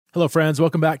Hello, friends.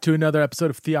 Welcome back to another episode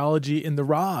of Theology in the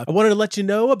Raw. I wanted to let you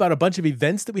know about a bunch of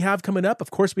events that we have coming up.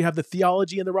 Of course, we have the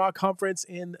Theology in the Raw conference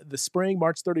in the spring,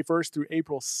 March 31st through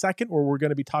April 2nd, where we're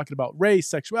going to be talking about race,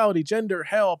 sexuality, gender,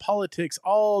 hell, politics,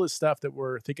 all the stuff that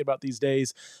we're thinking about these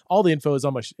days. All the info is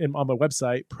on my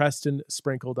website,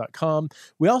 prestonsprinkle.com.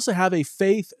 We also have a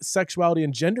faith, sexuality,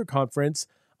 and gender conference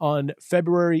on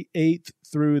February 8th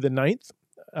through the 9th.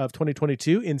 Of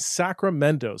 2022 in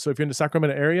Sacramento. So if you're in the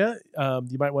Sacramento area,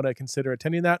 you might want to consider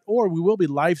attending that, or we will be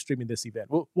live streaming this event.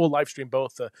 We'll live stream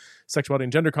both the Sexuality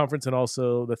and Gender Conference and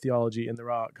also the Theology in the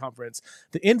Raw Conference.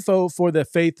 The info for the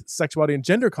Faith, Sexuality, and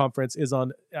Gender Conference is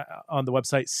on the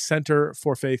website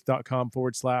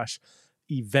centerforfaith.com/events.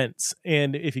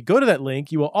 And if you go to that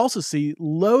link, you will also see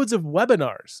loads of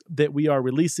webinars that we are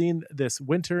releasing this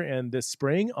winter and this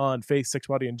spring on faith,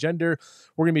 sexuality, and gender.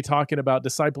 We're going to be talking about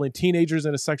discipling teenagers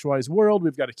in a sexualized world.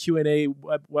 We've got a Q&A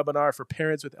webinar for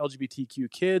parents with LGBTQ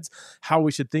kids, how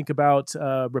we should think about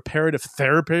reparative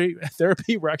therapy.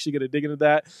 We're actually going to dig into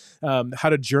that, how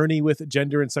to journey with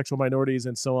gender and sexual minorities,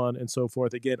 and so on and so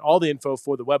forth. Again, all the info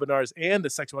for the webinars and the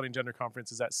Sexuality and Gender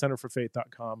Conference is at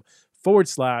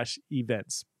centerforfaith.com/events.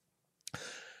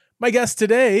 My guest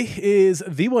today is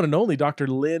the one and only Dr.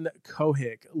 Lynn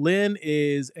Cohick. Lynn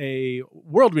is a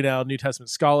world-renowned New Testament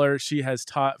scholar. She has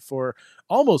taught for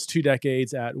almost 2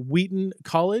 decades at Wheaton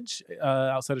College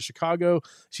outside of Chicago.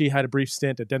 She had a brief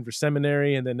stint at Denver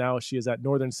Seminary, and then now she is at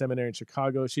Northern Seminary in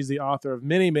Chicago. She's the author of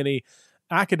many, many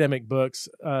academic books.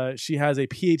 She has a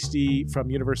PhD from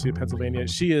University of Pennsylvania.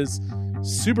 She is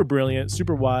super brilliant,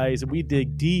 super wise, and we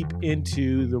dig deep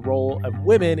into the role of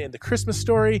women in the Christmas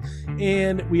story,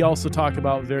 and we also talk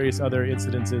about various other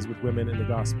incidences with women in the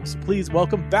gospel. So please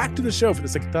welcome back to the show for the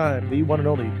second time, the one and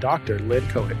only Dr. Lynn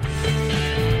Cohick.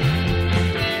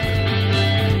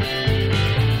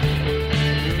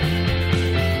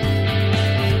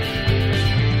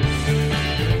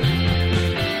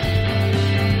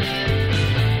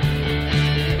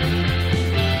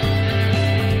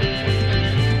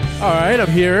 All right, I'm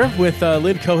here with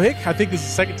Lynn Cohick. I think this is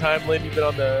the second time, Lynn, you've been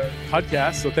on the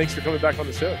podcast, so thanks for coming back on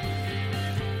the show.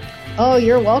 Oh,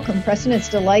 you're welcome, Preston. It's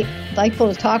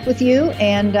delightful to talk with you,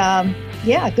 and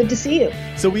good to see you.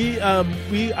 So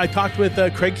I talked with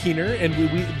Craig Keener, and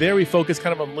we focus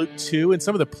kind of on Luke 2 and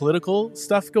some of the political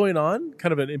stuff going on,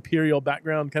 kind of an imperial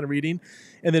background kind of reading.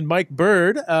 And then Mike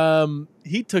Bird,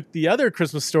 he took the other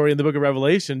Christmas story in the book of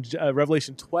Revelation,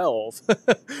 Revelation 12,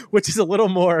 which is a little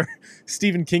more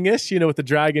Stephen King-ish, with the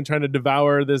dragon trying to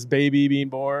devour this baby being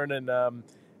born.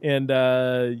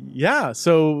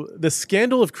 So the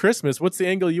scandal of Christmas, what's the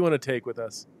angle you want to take with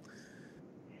us?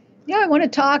 Yeah, I want to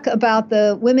talk about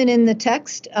the women in the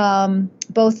text,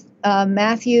 both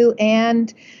Matthew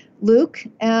and Luke.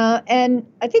 And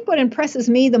I think what impresses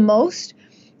me the most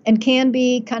and can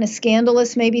be kind of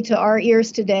scandalous maybe to our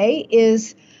ears today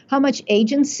is how much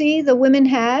agency the women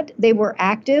had. They were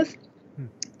active.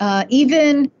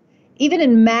 Even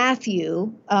in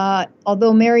Matthew,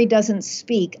 although Mary doesn't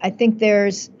speak, I think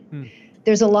there's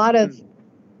a lot of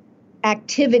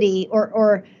activity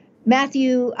or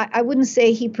Matthew, I wouldn't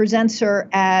say he presents her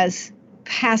as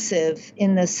passive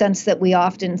in the sense that we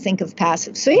often think of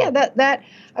passive. So yeah, that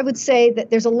I would say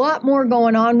that there's a lot more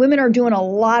going on. Women are doing a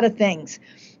lot of things,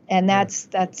 and that's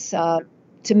to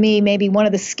me maybe one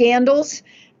of the scandals.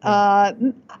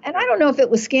 And I don't know if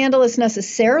it was scandalous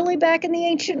necessarily back in the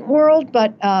ancient world,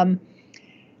 but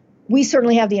we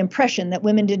certainly have the impression that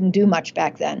women didn't do much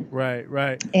back then.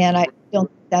 Right. And I don't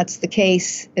think that's the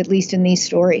case, at least in these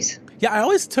stories. Yeah, I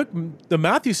always took the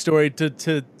Matthew story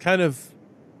to kind of,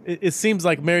 it seems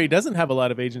like Mary doesn't have a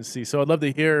lot of agency. So I'd love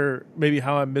to hear maybe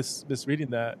how I'm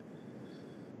misreading that.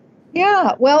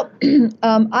 Yeah, well,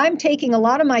 I'm taking a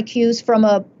lot of my cues from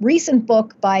a recent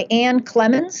book by Anne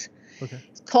Clemens. Okay.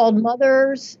 It's called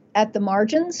Mothers at the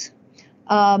Margins.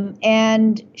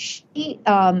 And she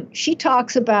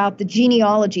talks about the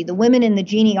genealogy, the women in the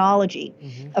genealogy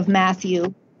of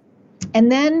Matthew.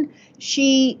 And then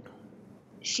she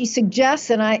suggests,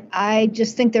 and I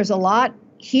just think there's a lot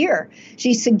here.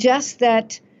 She suggests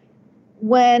that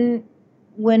when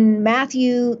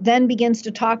Matthew then begins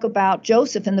to talk about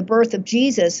Joseph and the birth of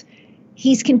Jesus,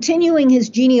 he's continuing his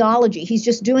genealogy. He's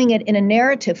just doing it in a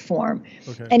narrative form.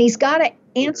 Okay. And he's got to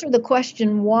answer the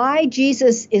question why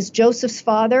Jesus is Joseph's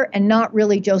father and not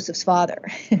really Joseph's father.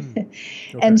 Okay.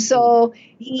 And so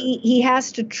he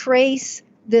has to trace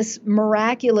this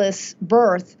miraculous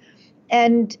birth.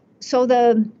 And so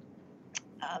the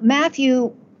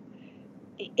Matthew,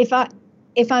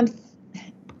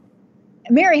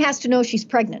 Mary has to know she's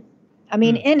pregnant. I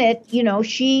mean, in it,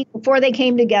 before they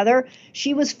came together,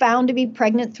 she was found to be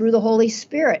pregnant through the Holy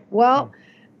Spirit. Well,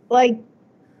 like,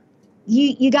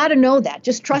 you got to know that.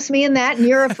 Just trust me in that. And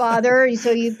you're a father.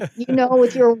 So you know,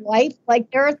 with your wife, like,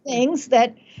 there are things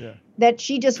that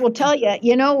she just will tell you,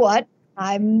 you know what,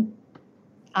 I'm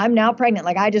now pregnant.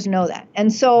 Like, I just know that.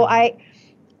 And so I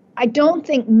don't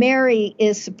think Mary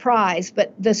is surprised,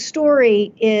 but the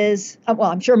story is,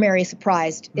 well, I'm sure Mary is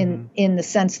surprised in the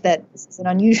sense that this is an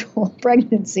unusual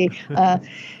pregnancy,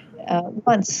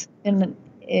 once in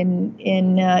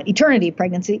eternity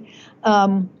pregnancy.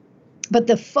 But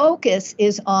the focus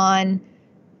is on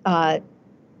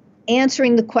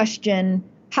answering the question,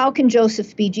 how can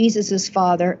Joseph be Jesus's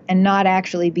father and not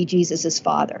actually be Jesus's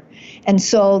father? And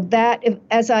so that,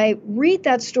 as I read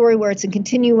that story where it's a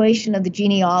continuation of the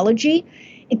genealogy,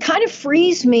 it kind of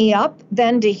frees me up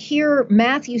then to hear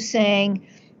Matthew saying,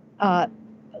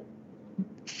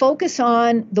 focus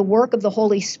on the work of the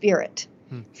Holy Spirit.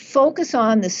 Focus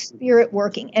on the Spirit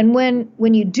working. And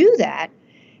when you do that,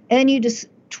 and you just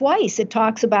twice it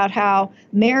talks about how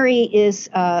Mary is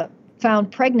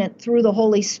found pregnant through the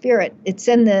Holy Spirit. It's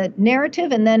in the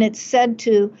narrative, and then it's said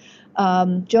to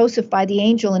Joseph by the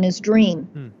angel in his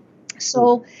dream.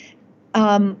 So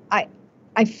to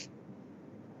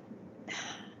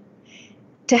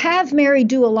have Mary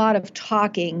do a lot of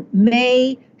talking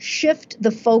may shift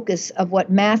the focus of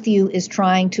what Matthew is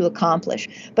trying to accomplish.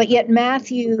 But yet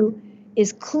Matthew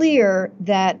is clear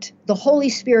that the Holy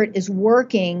Spirit is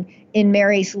working in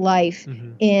Mary's life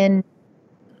in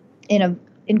a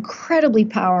incredibly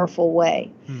powerful way.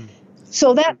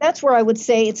 So that's where I would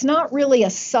say it's not really a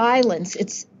silence.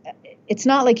 It's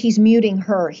not like he's muting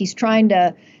her. He's trying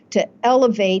to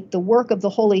elevate the work of the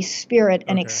Holy Spirit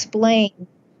and explain,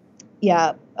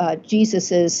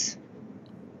 Jesus's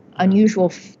unusual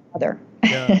father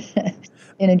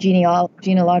in a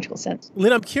genealogical sense.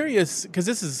 Lynn, I'm curious, because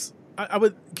this is,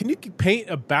 can you paint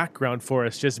a background for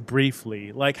us just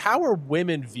briefly? Like, how are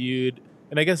women viewed?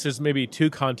 And I guess there's maybe two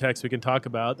contexts we can talk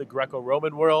about, the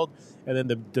Greco-Roman world and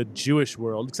then the Jewish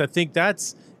world. Because I think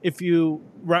that's, I guess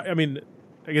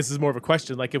this is more of a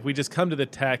question. Like, if we just come to the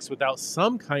text without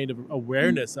some kind of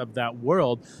awareness of that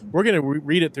world, we're going to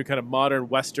read it through kind of modern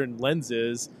Western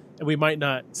lenses, and we might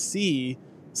not see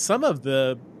some of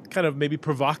the kind of maybe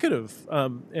provocative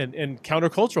and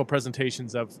countercultural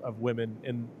presentations of women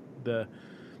in the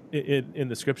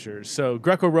scriptures. So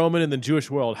Greco-Roman and the Jewish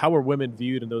world, how are women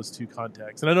viewed in those two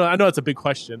contexts? And I know it's a big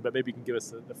question, but maybe you can give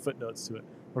us the footnotes to it,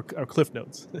 or cliff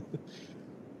notes.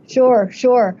 Sure.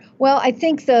 Well, I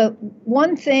think the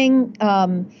one thing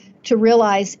to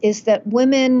realize is that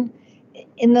women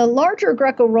in the larger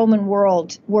Greco-Roman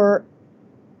world were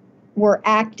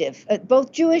active.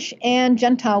 Both Jewish and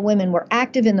Gentile women were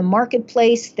active in the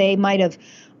marketplace. They might have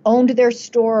owned their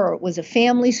store, or it was a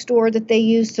family store that they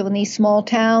used. So in these small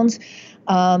towns,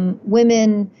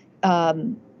 women,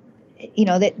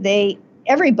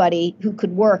 everybody who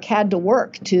could work had to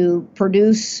work to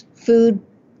produce food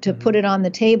to put it on the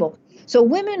table. So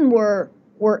women were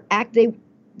active.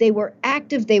 They were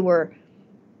active. They were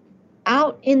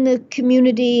out in the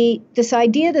community. This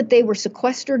idea that they were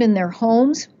sequestered in their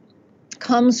homes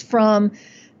comes from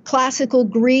classical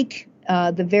Greek,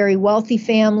 the very wealthy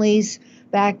families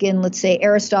back in, let's say,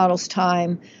 Aristotle's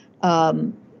time,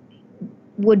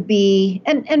 would be,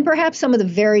 and perhaps some of the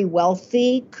very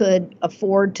wealthy could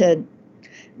afford to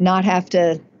not have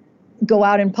to go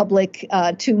out in public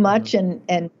too much and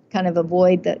kind of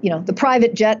avoid the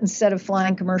private jet instead of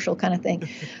flying commercial kind of thing.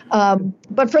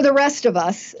 But for the rest of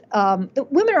us, the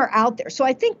women are out there. So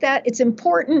I think that it's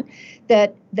important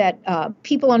that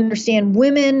people understand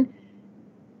women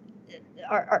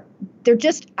they're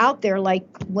just out there like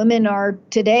women are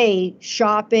today,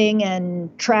 shopping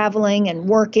and traveling and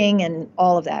working and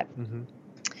all of that.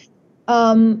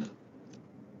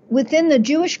 Within the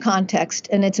Jewish context,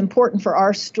 and it's important for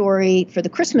our story, for the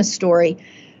Christmas story,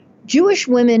 Jewish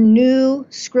women knew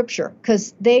scripture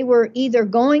because they were either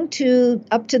going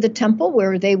up to the temple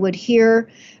where they would hear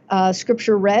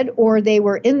scripture read, or they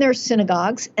were in their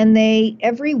synagogues, and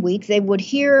every week they would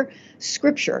hear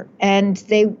scripture, and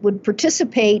they would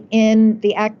participate in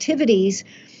the activities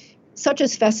such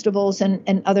as festivals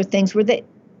and other things where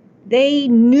they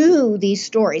knew these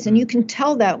stories. And you can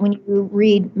tell that when you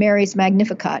read Mary's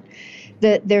Magnificat,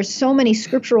 that there's so many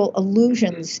scriptural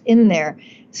allusions in there.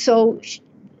 So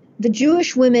the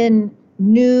Jewish women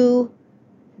knew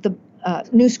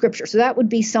scripture. So that would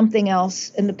be something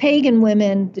else. And the pagan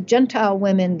women, the Gentile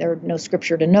women, there's no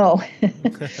scripture to know.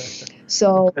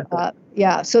 So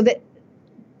that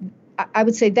I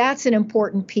would say that's an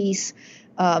important piece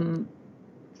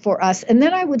for us. And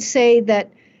then I would say that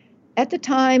at the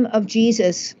time of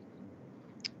Jesus,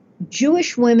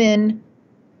 Jewish women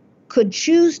could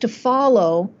choose to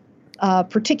follow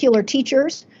particular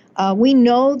teachers. We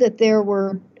know that there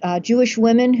were Jewish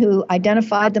women who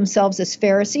identified themselves as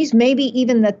Pharisees, maybe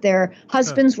even that their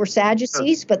husbands were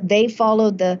Sadducees, but they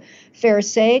followed the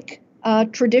Pharisaic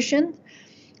tradition.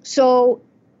 So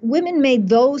women made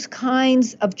those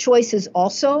kinds of choices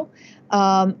also.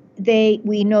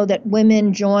 We know that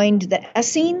women joined the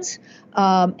Essenes,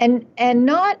 and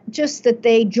not just that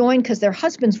they joined because their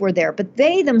husbands were there, but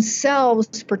they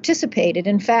themselves participated.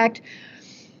 In fact,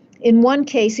 in one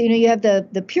case, you have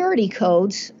the purity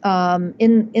codes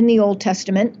in the Old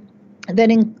Testament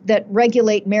that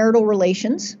regulate marital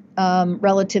relations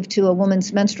relative to a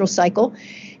woman's menstrual cycle,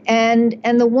 and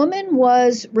the woman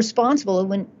was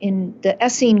responsible in the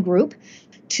Essene group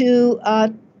to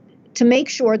make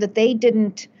sure that they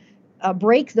didn't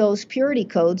break those purity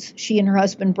codes. She and her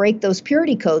husband break those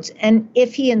purity codes, and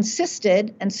if he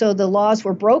insisted, and so the laws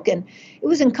were broken, it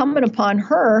was incumbent upon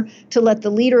her to let the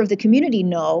leader of the community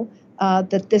know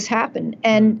that this happened.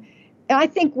 And I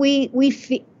think we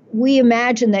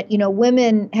imagine that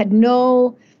women had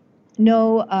no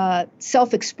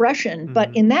self-expression,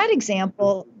 but in that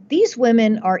example, these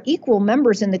women are equal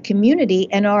members in the community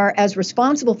and are as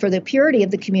responsible for the purity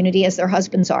of the community as their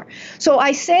husbands are. So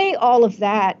I say all of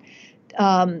that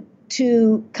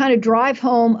to kind of drive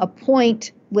home a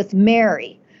point with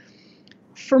Mary.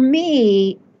 For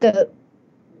me,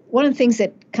 one of the things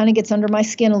that kind of gets under my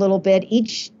skin a little bit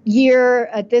each year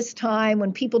at this time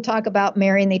when people talk about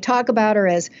Mary, and they talk about her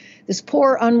as this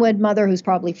poor unwed mother who's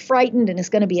probably frightened and is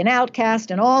going to be an outcast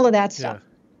and all of that stuff.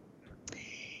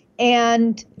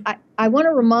 And I want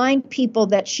to remind people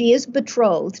that she is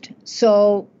betrothed.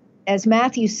 So as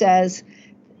Matthew says,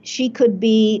 she could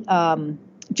be,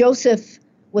 Joseph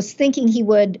was thinking he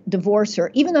would divorce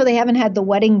her, even though they haven't had the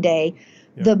wedding day.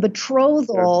 The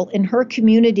betrothal in her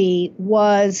community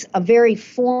was a very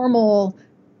formal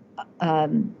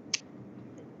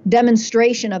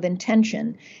demonstration of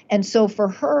intention. And so for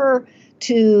her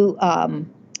to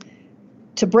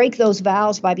break those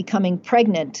vows by becoming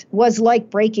pregnant was like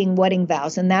breaking wedding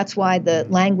vows. And that's why the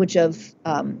language of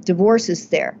divorce is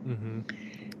there.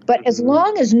 But as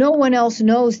long as no one else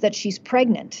knows that she's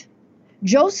pregnant,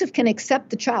 Joseph can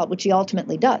accept the child, which he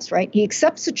ultimately does, right? He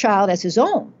accepts the child as his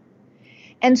own.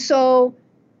 And so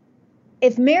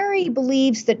if Mary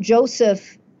believes that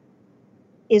Joseph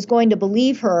is going to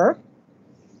believe her,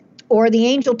 or the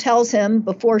angel tells him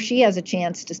before she has a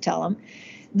chance to tell him,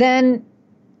 then,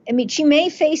 she may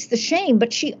face the shame,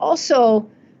 but she also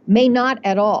may not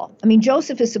at all.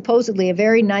 Joseph is supposedly a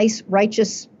very nice,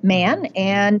 righteous man,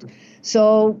 and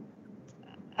so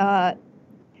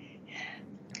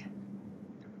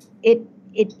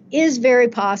it is very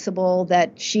possible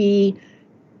that she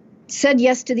said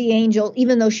yes to the angel,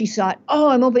 even though she thought,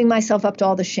 I'm opening myself up to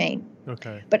all the shame.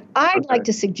 Okay. But I'd like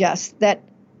to suggest that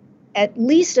at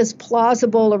least as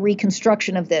plausible a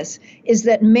reconstruction of this is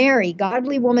that Mary,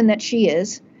 godly woman that she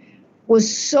is,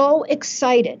 was so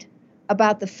excited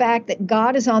about the fact that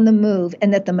God is on the move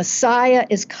and that the Messiah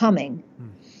is coming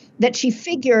that she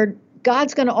figured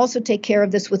God's going to also take care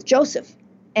of this with Joseph.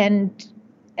 And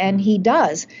he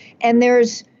does. And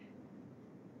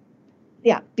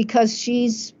because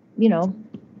she's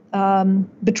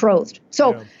betrothed.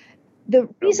 So the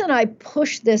reason I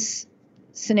push this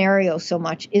scenario so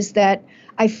much is that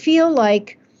I feel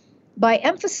like by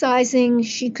emphasizing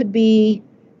she could be,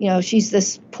 she's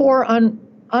this poor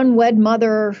unwed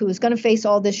mother who is going to face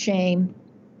all this shame,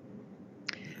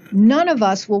 none of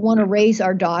us will want to raise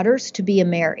our daughters to be a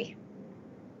Mary.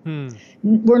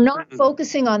 We're not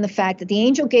focusing on the fact that the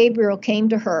angel Gabriel came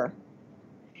to her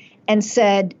and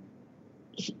said,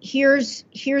 here's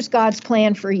God's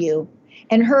plan for you.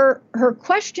 And her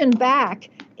question back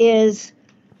is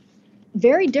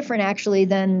very different, actually,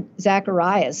 than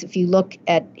Zacharias. If you look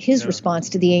at his response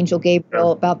to the angel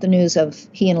Gabriel about the news of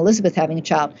he and Elizabeth having a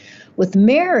child. With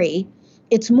Mary,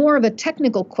 it's more of a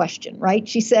technical question, right?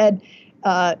 She said,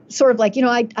 sort of like,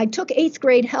 I took 8th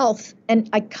grade health and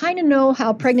I kind of know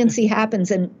how pregnancy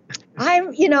happens. And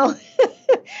I'm, so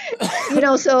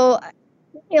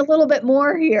a little bit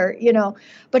more here,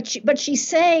 but she's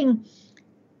saying,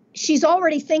 she's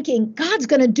already thinking God's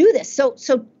going to do this.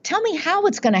 So tell me how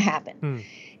it's going to happen.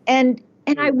 And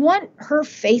I want her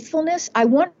faithfulness. I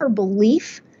want her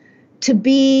belief to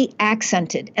be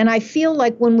accented. And I feel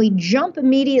like when we jump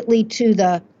immediately to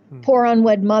the poor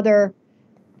unwed mother,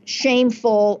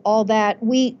 shameful, all that,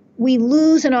 we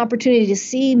lose an opportunity to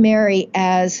see Mary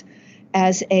as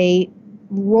a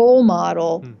role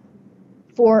model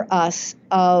for us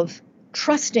of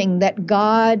trusting that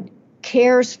God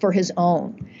cares for his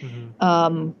own.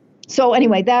 So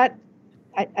anyway, that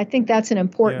I think that's an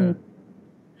important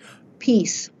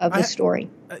piece of the story.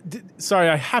 Sorry,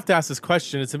 I have to ask this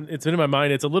question. It's been in my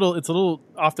mind. It's a little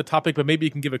off the topic, but maybe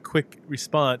you can give a quick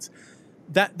response.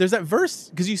 That there's that verse,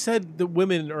 because you said the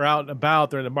women are out and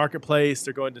about, they're in the marketplace,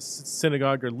 they're going to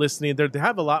synagogue or listening. They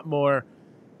have a lot more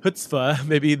chutzpah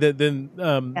maybe than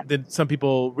some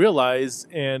people realize.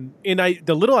 And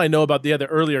the little I know about the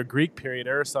earlier Greek period,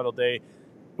 Aristotle day,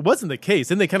 it wasn't the case.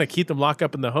 Then they kind of keep them locked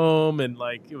up in the home, and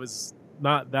like it was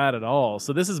not that at all.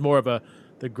 So this is more of the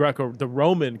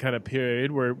Roman kind of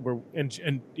period where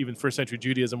and even first century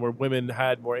Judaism, where women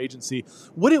had more agency.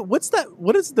 What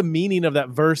is the meaning of that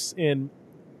verse in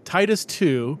Titus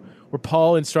 2, where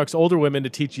Paul instructs older women to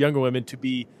teach younger women to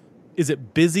be, is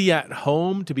it busy at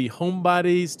home, to be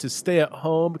homebodies, to stay at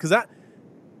home? Because I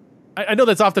know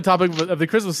that's off the topic of the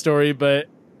Christmas story, but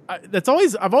I've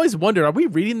always wondered, are we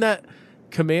reading that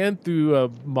command through a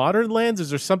modern lens?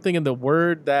 Is there something in the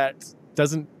word that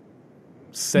doesn't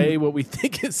say what we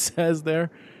think it says there?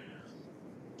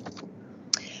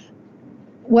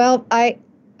 Well,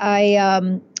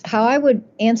 how I would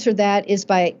answer that is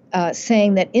by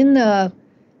saying that in the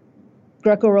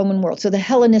Greco-Roman world, so the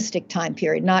Hellenistic time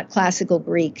period, not classical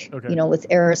Greek, okay, with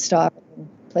Aristotle and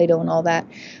Plato and all that,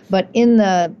 but in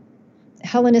the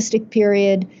Hellenistic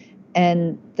period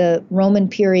and the Roman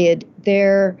period,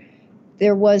 there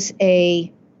was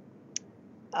an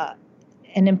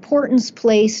importance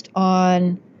placed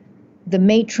on the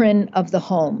matron of the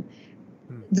home,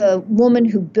 the woman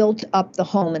who built up the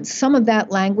home, and some of that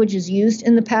language is used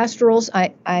in the pastorals.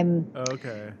 I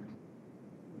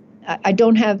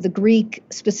don't have the Greek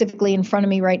specifically in front of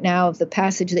me right now of the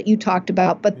passage that you talked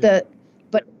about, but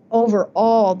but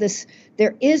overall,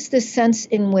 there is this sense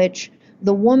in which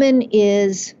the woman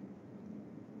is,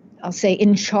 I'll say,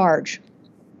 in charge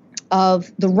of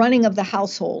the running of the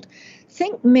household.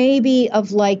 Think maybe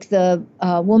of like the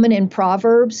woman in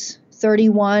Proverbs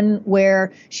 31,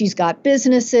 where she's got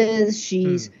businesses,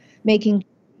 she's making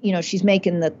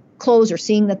the clothes or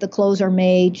seeing that the clothes are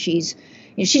made. She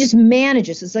just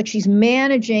manages. It's like she's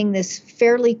managing this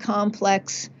fairly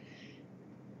complex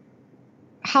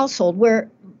household where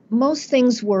most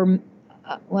things were,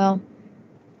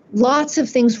 lots of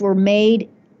things were made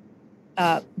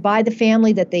by the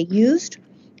family that they used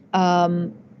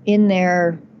in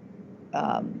their.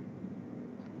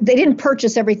 They didn't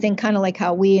purchase everything, kind of like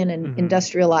how we in an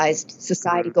industrialized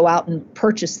society go out and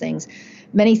purchase things.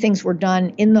 Many things were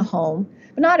done in the home,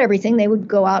 but not everything. They would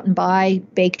go out and buy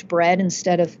baked bread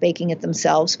instead of baking it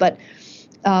themselves. But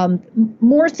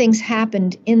more things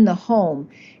happened in the home.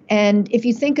 And if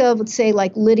you think of, let's say,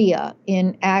 like Lydia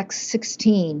in Acts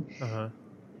 16,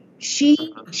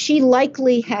 she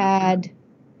likely had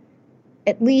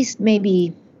at least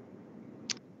maybe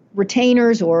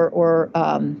retainers or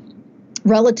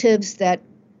relatives that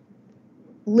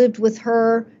lived with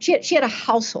her. She had a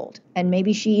household, and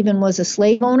maybe she even was a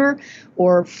slave owner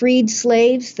or freed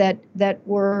slaves that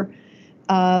were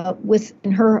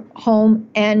within her home,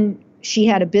 and she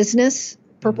had a business,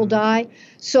 purple dye.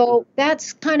 So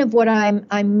that's kind of what I'm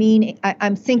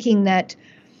thinking that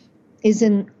is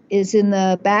in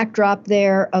the backdrop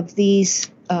there of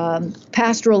these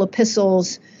pastoral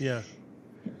epistles. Yeah.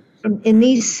 In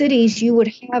these cities, you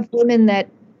would have women that,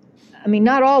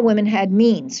 not all women had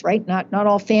means, right? Not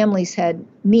all families had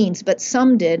means, but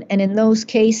some did. And in those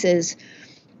cases,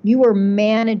 you were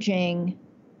managing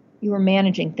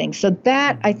things. So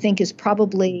that, I think, is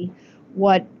probably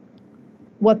what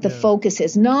the focus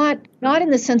is. Not in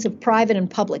the sense of private and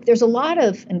public. There's a lot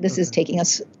of, and this is taking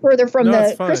us further from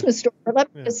the Christmas story, but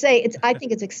let me just say, I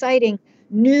think it's exciting,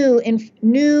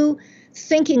 new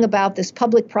thinking about this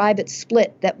public-private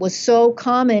split that was so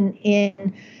common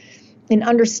in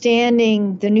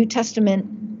understanding the New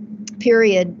Testament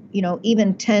period,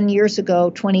 even 10 years ago,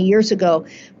 20 years ago.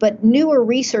 But newer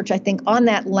research, I think, on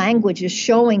that language is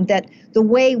showing that the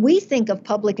way we think of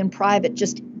public and private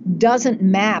just doesn't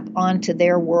map onto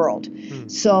their world.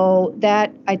 So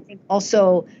that, I think,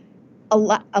 also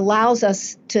allows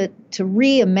us to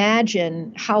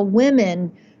reimagine how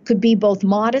women could be both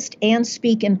modest and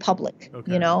speak in public,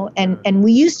 and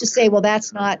we used to say, well,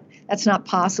 that's not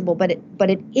possible, but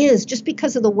it is, just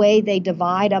because of the way they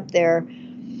divide up their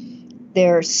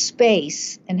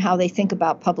space and how they think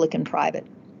about public and private.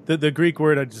 The Greek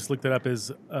word, I just looked it up,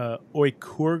 is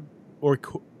oikurgos.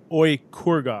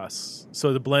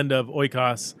 So the blend of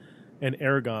oikos and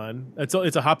ergon.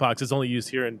 It's a hot box. It's only used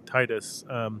here in Titus.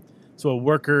 So a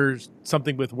worker,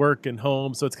 something with work and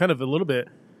home. So it's kind of a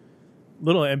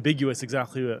little ambiguous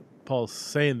exactly what Paul's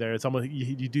saying there. It's almost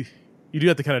you do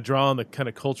have to kind of draw on the kind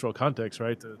of cultural context,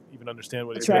 right, to even understand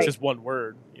what it's right. just one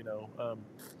word,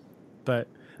 But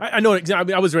I know. I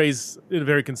mean, I was raised in a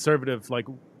very conservative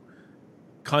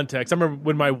context. I remember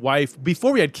when my wife,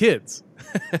 before we had kids,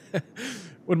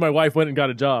 when my wife went and got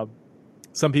a job,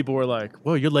 some people were like,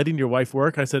 "Whoa, you're letting your wife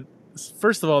work?" I said,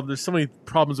 first of all, there's so many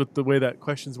problems with the way that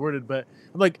question's worded, but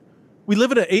I'm like, we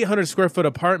live in an 800 square foot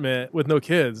apartment with no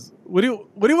kids. What do you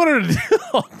want her to do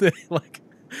all day? Like,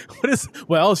 she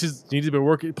needs to be a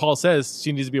worker. Paul says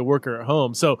she needs to be a worker at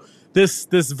home. So this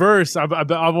verse,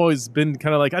 I've always been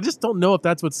kind of like, I just don't know if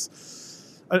that's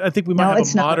what's, I think we might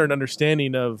have a modern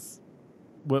understanding of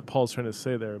what Paul's trying to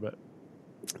say there, but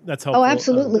that's helpful. Oh,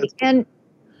 absolutely.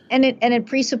 And it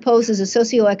presupposes a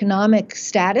socioeconomic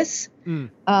status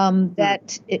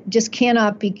that it just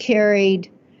cannot be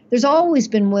carried. There's always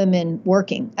been women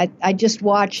working. I just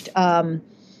watched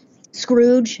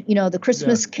Scrooge, the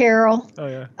Christmas Carol,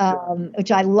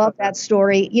 which I love that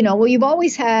story. Well, you've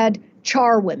always had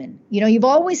charwomen. You've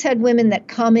always had women that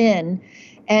come in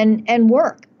and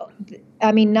work.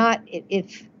 I mean, not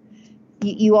if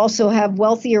you also have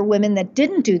wealthier women that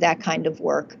didn't do that kind of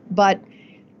work, but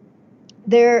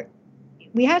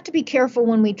we have to be careful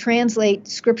when we translate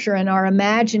scripture and are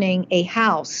imagining a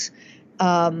house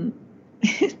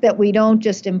that we don't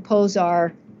just impose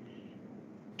our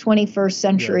 21st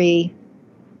century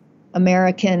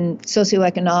American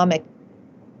socioeconomic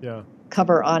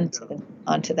cover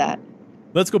onto that.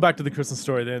 Let's go back to the Christmas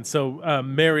story then. So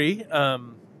Mary,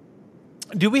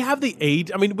 do we have the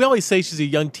age? I mean, we always say she's a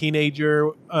young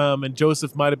teenager, and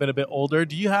Joseph might have been a bit older.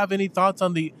 Do you have any thoughts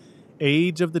on the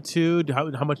age of the two?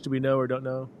 How much do we know or don't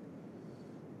know?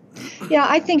 Yeah,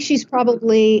 I think she's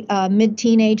probably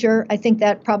mid-teenager. I think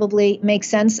that probably makes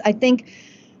sense. I think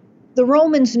the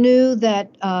Romans knew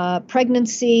that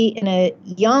pregnancy in a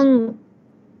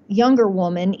younger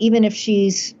woman, even if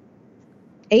she's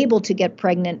able to get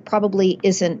pregnant, probably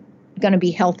isn't going to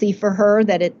be healthy for her,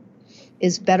 that it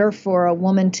is better for a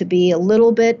woman to be a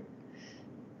little bit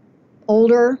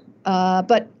older,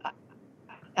 but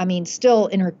I mean, still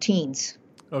in her teens.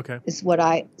 Okay. Is what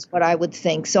I would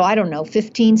think. So I don't know,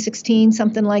 15, 16,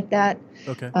 something like that.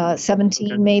 Okay.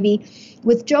 17 maybe.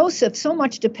 With Joseph, so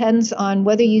much depends on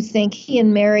whether you think he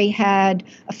and Mary had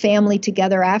a family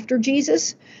together after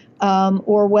Jesus,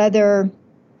 or whether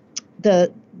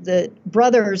the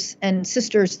brothers and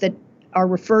sisters that are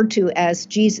referred to as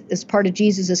Jesus, as part of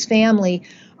Jesus's family,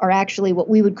 are actually what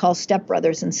we would call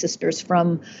stepbrothers and sisters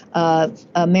from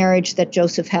a marriage that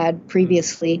Joseph had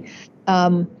previously.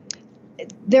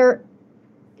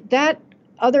 That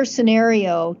other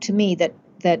scenario to me that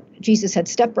Jesus had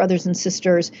stepbrothers and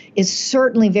sisters is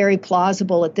certainly very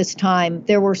plausible at this time.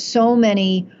 There were so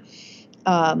many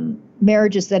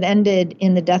marriages that ended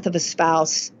in the death of a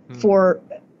spouse for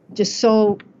just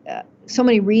so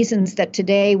many reasons that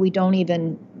today we don't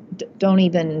even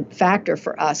factor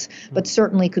for us, but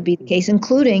certainly could be the case,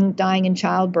 including dying in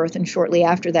childbirth and shortly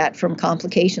after that from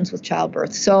complications with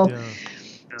childbirth.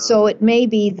 So it may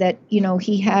be that,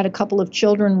 he had a couple of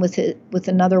children with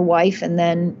another wife, and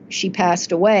then she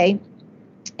passed away.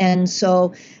 And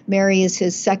so Mary is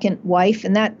his second wife,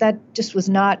 and that just was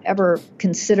not ever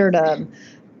considered a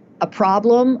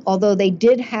problem, although they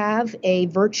did have a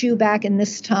virtue back in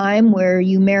this time where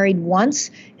you married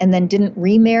once and then didn't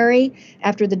remarry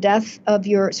after the death of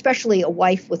especially a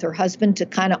wife with her husband, to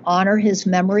kind of honor his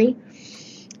memory.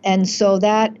 And so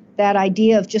that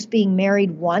idea of just being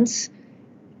married once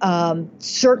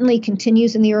certainly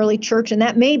continues in the early church, and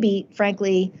that may be,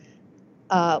 frankly,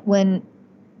 when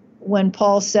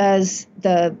Paul says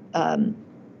the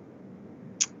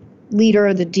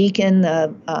leader, the deacon,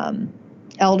 the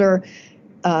elder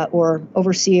or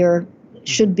overseer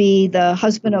should be the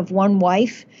husband of one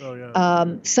wife.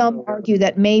 Some argue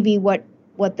that maybe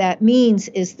what that means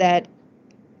is that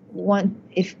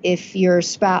if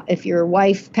your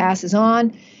wife passes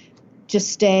on, just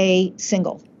stay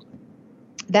single.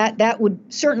 That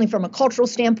would certainly, from a cultural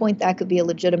standpoint, that could be a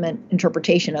legitimate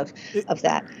interpretation of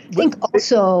that. I think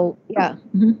also,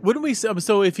 Wouldn't we?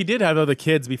 So if he did have other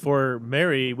kids before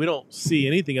Mary, we don't see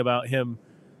anything about him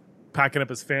packing up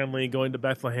his family, going to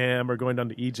Bethlehem or going down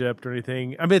to Egypt or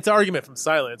anything. I mean, it's an argument from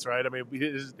silence, right? I mean,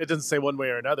 it doesn't say one way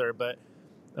or another, but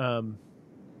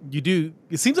you do.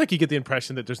 It seems like you get the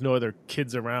impression that there's no other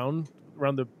kids around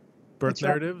the birth That's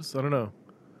narratives. Right. I don't know.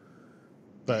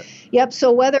 But yep.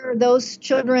 So whether those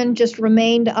children just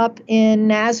remained up in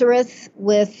Nazareth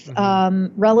with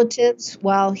relatives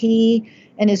while he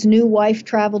and his new wife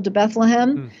traveled to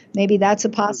Bethlehem, maybe that's a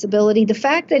possibility. The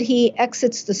fact that he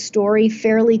exits the story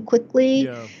fairly quickly,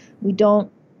 we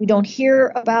don't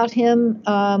hear about him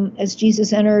as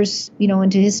Jesus enters,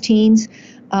 into his teens.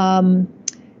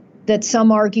 That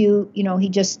some argue, he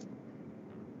just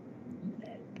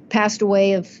passed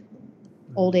away of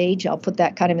old age. I'll put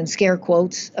that kind of in scare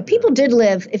quotes. People did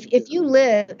live. If you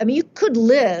live, I mean, you could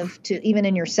live to even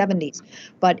in your 70s,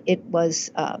 but it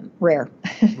was rare.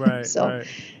 Right, So, right.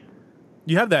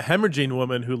 You have that hemorrhaging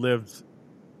woman who lived,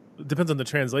 depends on the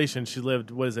translation, she lived,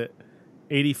 what is it,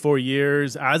 84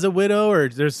 years as a widow, or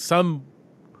there's some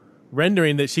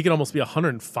rendering that she could almost be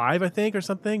 105, I think, or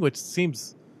something, which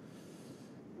seems...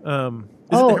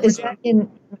 is that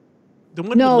in... The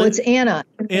one No, it's Anna.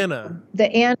 Anna.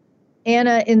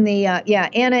 Anna in the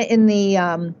Anna in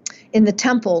the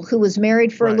temple, who was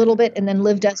married for a little bit and then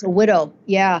lived as a widow.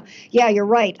 Yeah, you're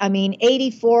right. I mean,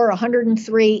 84,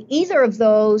 103, either of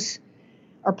those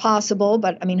are possible,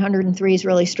 but I mean, 103 is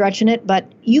really stretching it.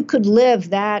 But you could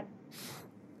live that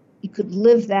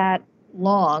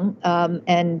long,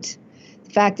 and the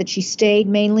fact that she stayed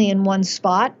mainly in one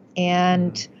spot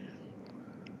and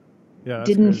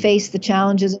didn't face the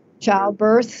challenges of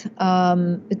childbirth.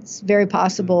 It's very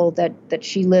possible that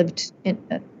she lived in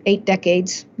 8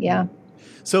 decades. Yeah.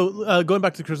 So going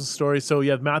back to the Christmas story, so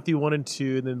you have Matthew 1 and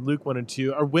 2, and then Luke 1 and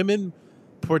 2. Are women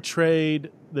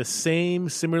portrayed the same,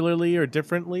 similarly, or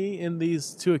differently in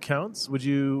these two accounts? Would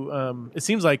you? It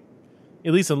seems like,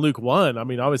 at least in Luke 1, I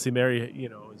mean, obviously Mary,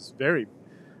 is very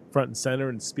front and center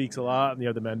and speaks a lot, and you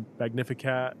have the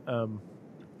Magnificat.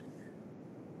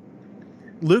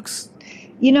 Luke's.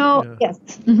 Yes.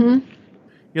 Mm-hmm.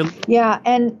 Yeah,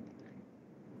 and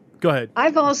go ahead.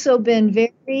 I've also been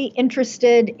very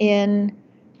interested in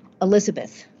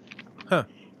Elizabeth. Huh.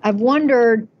 I've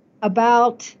wondered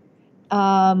about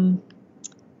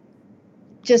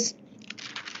just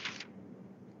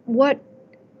what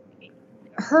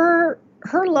her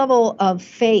level of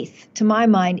faith, to my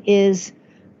mind, is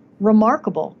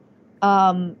remarkable.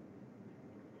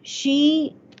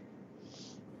 She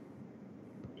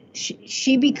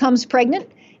becomes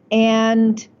pregnant,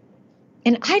 and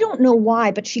I don't know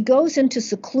why, but she goes into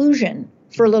seclusion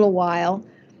for a little while.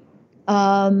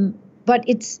 But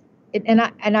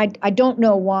I don't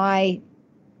know why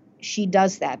she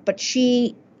does that. But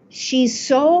she's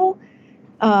so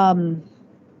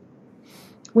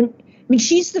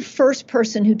she's the first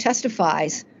person who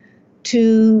testifies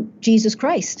to Jesus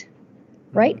Christ.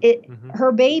 Right?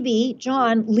 Her baby,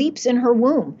 John, leaps in her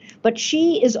womb, but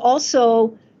she is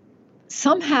also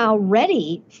somehow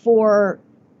ready for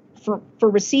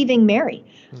receiving Mary.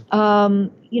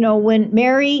 When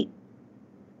Mary,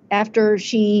 after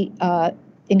she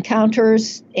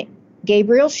encounters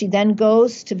Gabriel, she then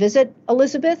goes to visit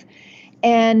Elizabeth.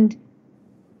 And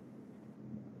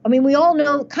I mean, we all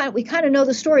know, we kind of know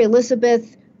the story.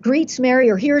 Elizabeth greets Mary,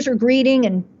 or hears her greeting,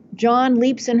 and John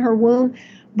leaps in her womb.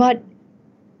 But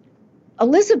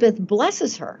Elizabeth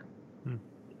blesses her.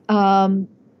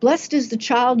 Blessed is the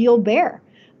child you'll bear.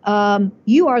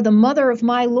 You are the mother of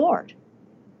my Lord.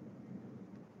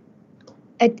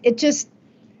 It just,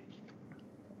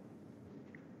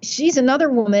 she's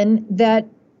another woman that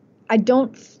I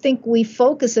don't think we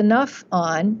focus enough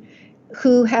on,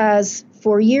 who has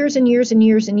for years and years and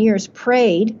years and years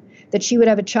prayed that she would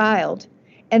have a child.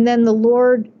 And then the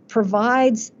Lord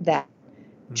provides that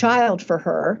child for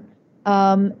her.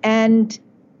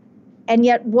 And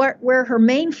yet where her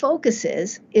main focus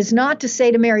is not to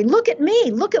say to Mary, look at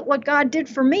me, look at what God did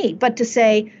for me, but to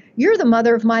say, you're the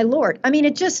mother of my Lord. I mean,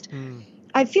 it just,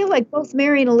 I feel like both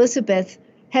Mary and Elizabeth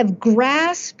have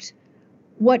grasped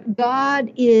what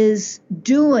God is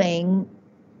doing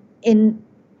in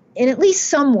at least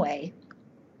some way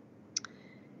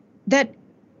that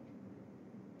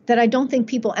I don't think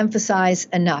people emphasize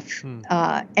enough.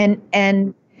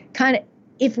 And kind of,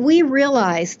 if we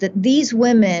realize that these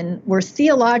women were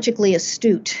theologically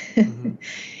astute,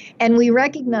 and we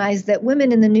recognize that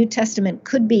women in the New Testament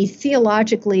could be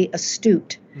theologically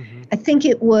astute, I think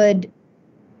it would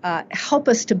help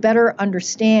us to better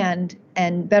understand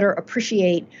and better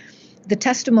appreciate the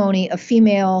testimony of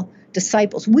female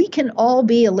disciples. We can all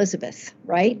be Elizabeth,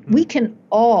 right? We can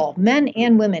all, men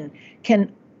and women,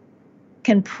 can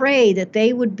pray that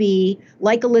they would be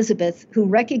like Elizabeth, who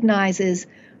recognizes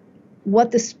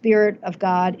what the Spirit of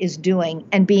God is doing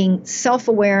and being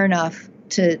self-aware enough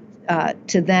to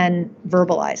then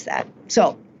verbalize that.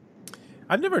 So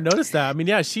I've never noticed that. I mean,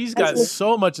 yeah, she's got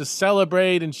so much to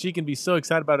celebrate, and she can be so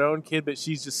excited about her own kid, but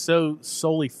she's just so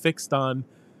solely fixed on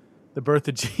the birth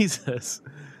of Jesus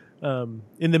in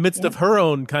the midst of her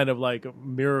own kind of like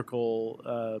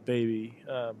miracle baby.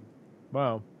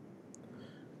 Wow.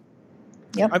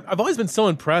 Yep. I've always been so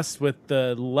impressed with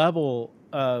the level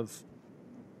of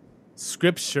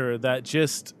Scripture that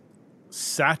just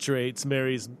saturates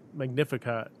Mary's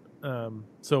Magnificat.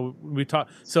 So we talk.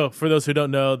 So for those who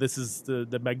don't know, this is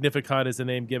the Magnificat is the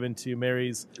name given to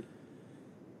Mary's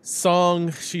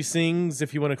song she sings,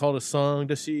 if you want to call it a song.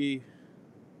 Does she?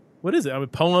 What is it? I mean,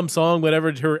 poem, song,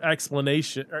 whatever. Her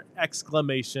exclamation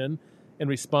in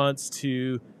response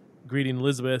to greeting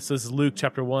Elizabeth. So this is Luke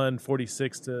chapter 1,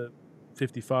 46 to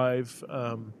 55.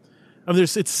 I mean,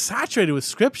 it's saturated with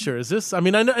scripture. Is this? I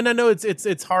mean, I know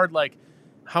it's hard. Like,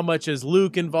 how much is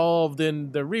Luke involved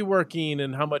in the reworking,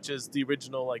 and how much is the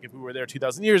original? Like, if we were there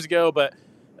 2,000 years ago. But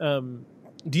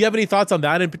do you have any thoughts on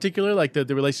that in particular? Like the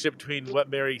relationship between what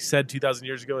Mary said 2,000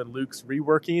 years ago and Luke's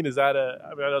reworking? Is that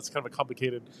I mean, I know it's kind of a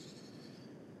complicated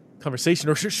conversation,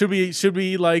 or should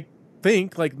we like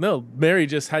think like, no, Mary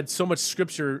just had so much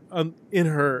scripture in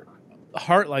her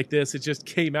heart like this, it just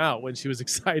came out when she was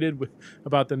excited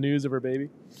about the news of her baby?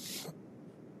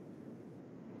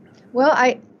 Well,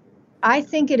 I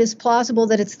think it is plausible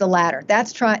that it's the latter.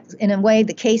 That's in a way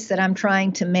the case that I'm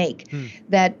trying to make.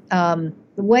 That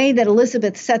the way that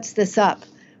Elizabeth sets this up,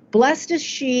 blessed is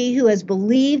she who has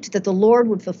believed that the Lord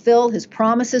would fulfill his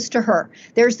promises to her.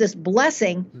 There's this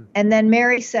blessing, and then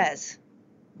Mary says,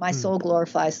 my soul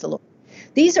glorifies the Lord.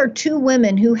 These are two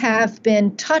women who have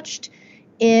been touched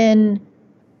in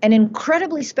an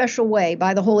incredibly special way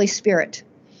by the Holy Spirit.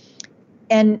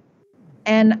 And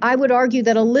I would argue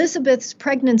that Elizabeth's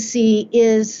pregnancy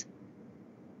is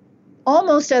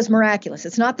almost as miraculous.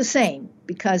 It's not the same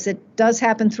because it does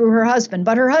happen through her husband,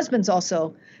 but her husband's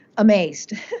also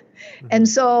amazed. And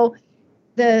so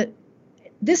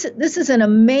this is an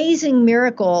amazing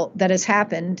miracle that has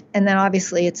happened. And then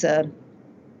obviously it's a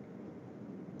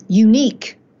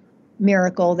unique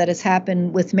miracle that has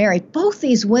happened with Mary. Both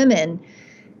these women,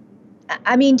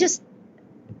 I mean, just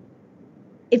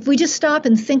if we just stop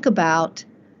and think about,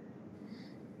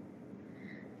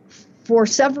 for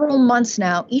several months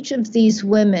now, each of these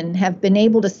women have been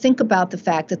able to think about the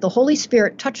fact that the Holy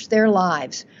Spirit touched their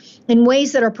lives in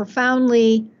ways that are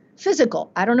profoundly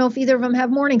physical. I don't know if either of them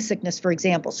have morning sickness, for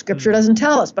example. Scripture doesn't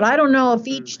tell us, but I don't know if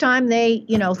each time they,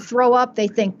 throw up, they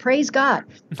think, praise God,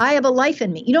 I have a life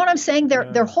in me. You know what I'm saying?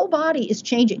 Their whole body is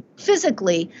changing.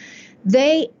 Physically,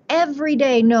 they every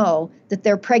day know that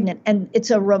they're pregnant, and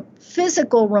it's a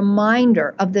physical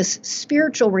reminder of this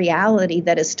spiritual reality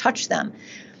that has touched them.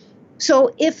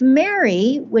 So if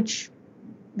Mary, which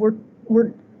we're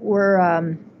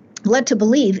led to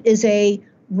believe is a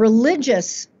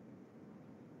religiously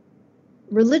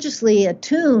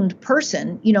attuned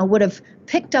person, would have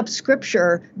picked up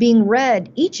scripture being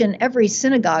read each and every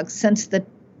synagogue since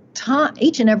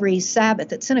each and every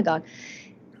Sabbath at synagogue,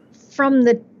 from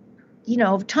the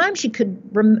time she could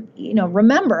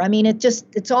remember. I mean,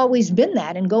 it's always been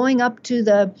that, and going up to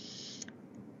the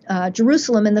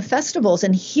Jerusalem in the festivals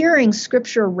and hearing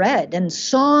scripture read and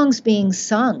songs being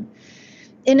sung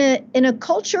in a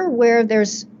culture where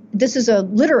this is a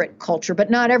literate culture, but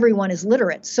not everyone is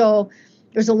literate. So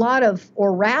there's a lot of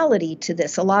orality to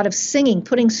this, a lot of singing,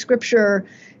 putting scripture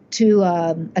to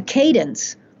a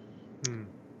cadence.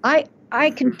 I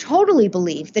can totally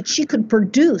believe that she could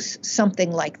produce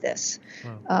something like this.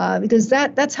 Wow. Because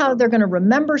that's how they're going to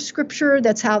remember scripture.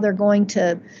 That's how they're going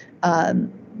to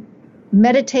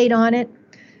meditate on it.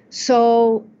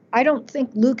 So I don't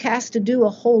think Luke has to do a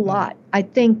whole lot. I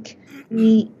think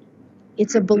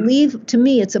it's a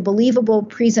believable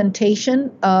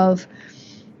presentation of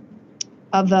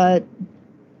a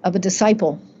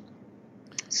disciple.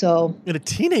 So, and a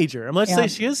teenager. And let's say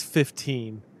she is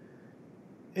 15.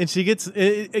 And she gets,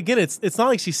 again, it's not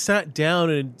like she sat down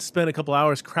and spent a couple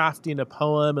hours crafting a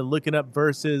poem and looking up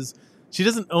verses. She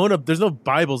doesn't there's no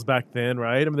Bibles back then,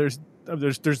 right? I mean,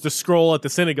 there's the scroll at the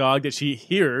synagogue that she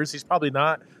hears. She's probably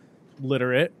not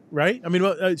literate, right? I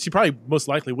mean, she probably most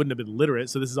likely wouldn't have been literate.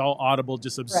 So this is all audible,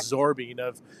 just absorbing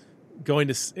of going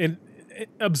to, and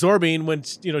absorbing when,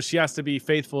 she has to be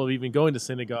faithful of even going to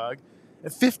synagogue.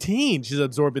 At 15, she's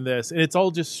absorbing this, and it's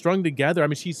all just strung together. I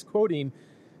mean, she's quoting,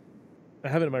 I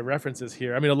have it in my references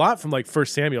here. I mean, a lot from like 1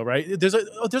 Samuel, right? There's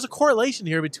a correlation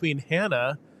here between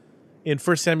Hannah in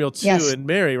 1 Samuel 2 and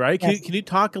Mary, right? Can you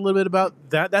talk a little bit about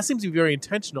that? That seems to be very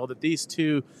intentional, that these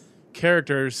two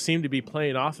characters seem to be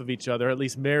playing off of each other. At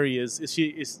least Mary is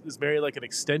Mary like an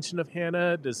extension of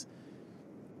Hannah?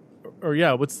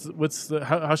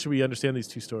 How should we understand these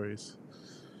two stories?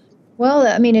 Well,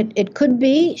 I mean, it could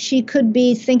be, she could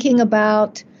be thinking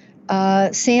about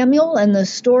Samuel and the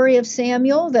story of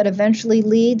Samuel that eventually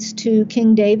leads to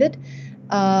King David,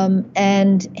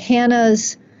 and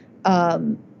Hannah's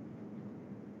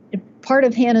part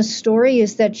of Hannah's story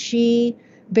is that she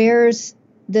bears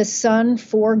this son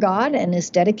for God and is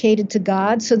dedicated to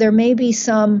God. So there may be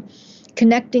some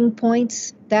connecting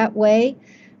points that way.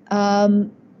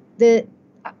 The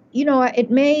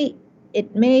it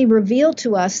may reveal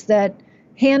to us that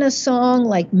Hannah's song,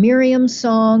 like Miriam's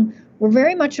song, were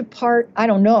very much a part. I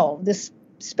don't know, this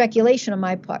speculation on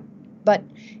my part, but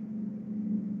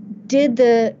did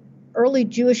the early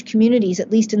Jewish communities, at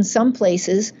least in some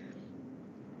places,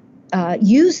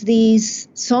 use these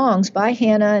songs by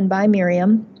Hannah and by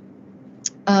Miriam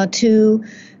to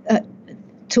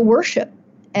worship?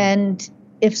 And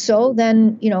if so,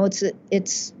 then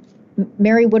it's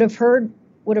Mary would have heard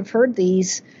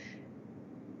these,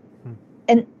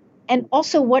 and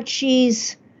also what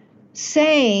she's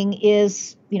saying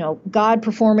is, God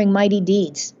performing mighty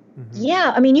deeds. Mm-hmm.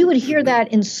 Yeah, I mean, you would hear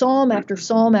that in psalm after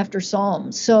psalm after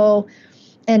psalm. So,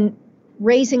 and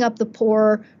raising up the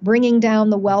poor, bringing down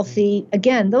the wealthy.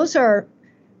 Again, those are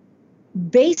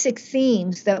basic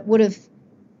themes that would have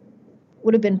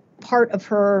been part of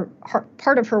her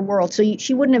world. So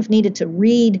she wouldn't have needed to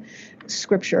read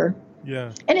scripture.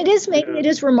 Yeah. And it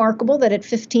is remarkable that at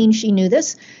 15 she knew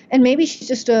this, and maybe she's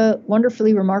just a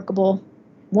wonderfully remarkable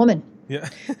woman. Yeah.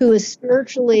 Who is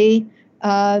spiritually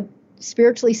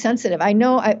sensitive. I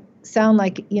know I sound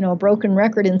like, a broken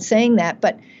record in saying that,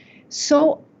 but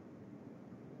so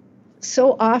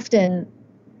often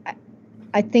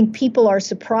I think people are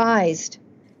surprised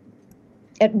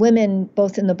at women,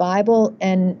 both in the Bible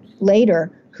and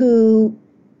later, who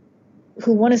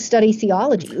want to study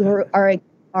theology, who are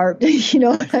you know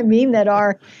what I mean, that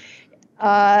are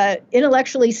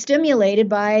intellectually stimulated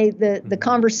by the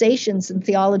conversations in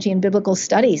theology and biblical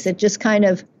studies. It just kind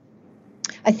of,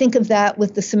 I think of that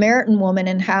with the Samaritan woman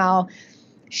and how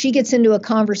she gets into a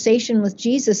conversation with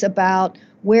Jesus about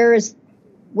where's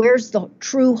the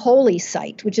true holy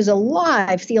site, which is a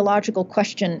live theological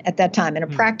question at that time and a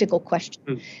practical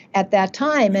question at that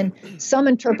time. And some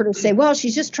interpreters say, well,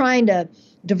 she's just trying to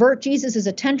divert Jesus's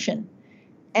attention.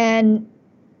 And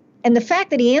the fact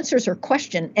that he answers her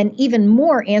question, and even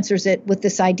more answers it with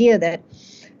this idea that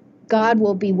God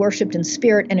will be worshiped in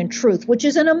spirit and in truth, which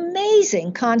is an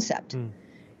amazing concept.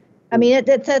 I mean,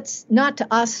 that's not to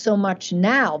us so much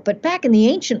now, but back in the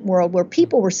ancient world where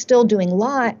people were still doing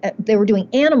they were doing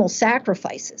animal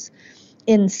sacrifices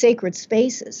in sacred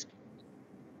spaces.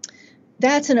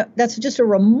 That's just a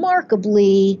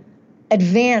remarkably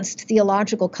advanced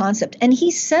theological concept. And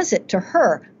he says it to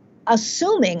her,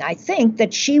 assuming, I think,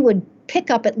 that she would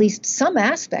pick up at least some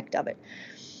aspect of it.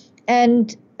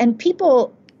 And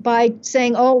people, by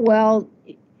saying, oh, well,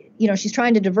 she's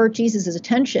trying to divert Jesus's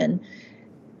attention,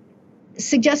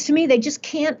 suggests to me they just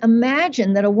can't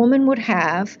imagine that a woman would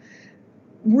have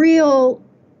real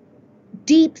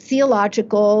deep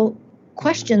theological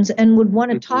questions and would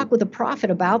want to talk with a prophet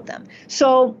about them.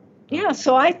 So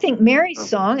I think Mary's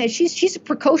song, she's a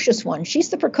precocious one. She's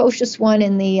the precocious one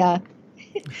in the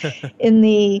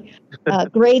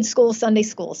grade school, Sunday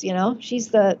schools. She's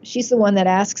the one that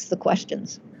asks the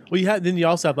questions. Well, then you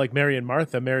also have like Mary and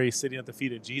Martha. Mary sitting at the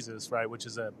feet of Jesus, right, which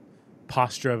is a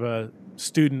posture of a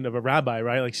student of a rabbi,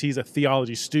 right? Like she's a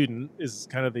theology student is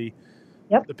kind of the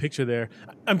picture there.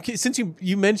 Since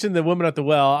you mentioned the woman at the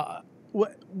well,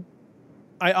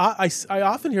 I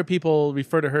often hear people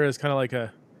refer to her as kind of like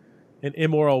an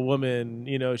immoral woman.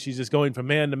 She's just going from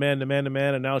man to man to man to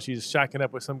man, and now she's shacking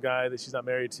up with some guy that she's not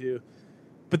married to.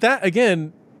 But that,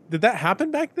 again, did that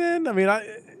happen back then? I mean,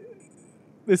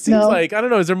 it seems like, I don't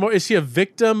know, is there more? Is she a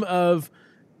victim of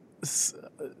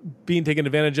being taken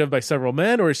advantage of by several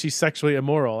men, or is she sexually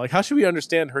immoral? Like, how should we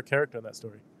understand her character in that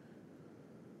story?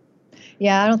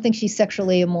 Yeah, I don't think she's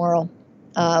sexually immoral.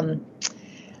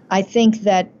 I think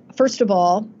that, first of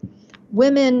all,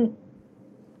 women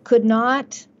could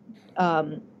not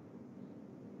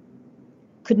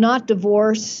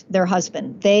divorce their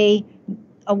husband. A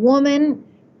woman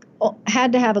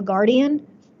had to have a guardian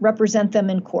represent them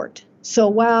in court. So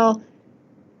while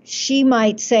she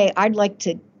might say, I'd like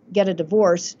to get a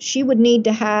divorce, she would need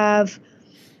to have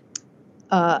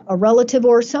a relative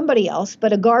or somebody else,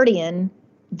 but a guardian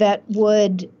that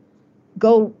would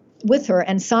go with her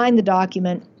and sign the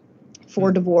document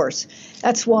for divorce.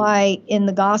 That's why in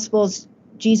the Gospels,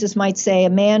 Jesus might say a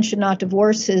man should not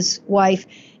divorce his wife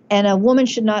and a woman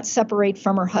should not separate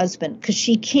from her husband, because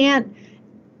she can't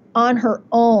on her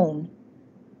own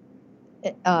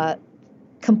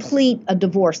complete a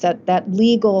divorce, that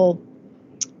legal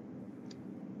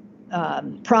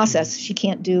process she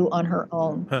can't do on her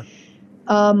own.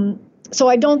 So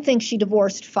I don't think she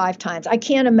divorced 5 times. I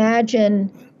can't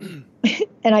imagine,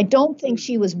 and I don't think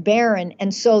she was barren.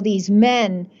 And so these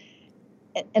men,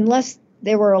 unless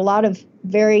there were a lot of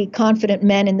very confident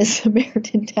men in this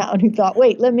Samaritan town who thought,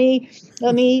 wait, let me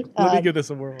give this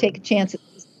a whirl. Take a chance at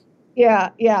this. Yeah.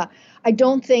 I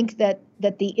don't think that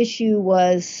the issue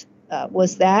was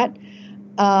that.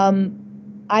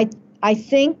 I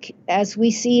think, as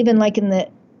we see even like in the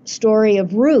story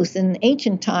of Ruth in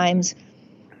ancient times,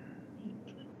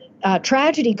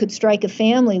 tragedy could strike a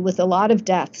family with a lot of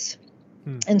deaths.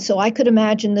 And so I could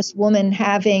imagine this woman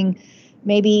having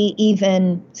maybe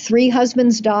even 3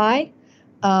 husbands die,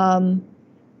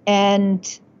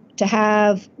 and to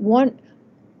have one.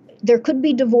 There could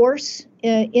be divorce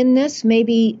in this.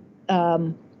 Maybe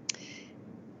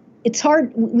it's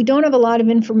hard. We don't have a lot of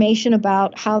information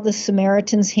about how the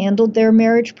Samaritans handled their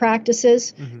marriage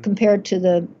practices compared to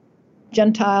the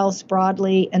Gentiles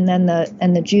broadly, and then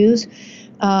the Jews.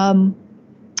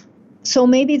 So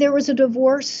maybe there was a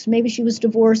divorce. Maybe she was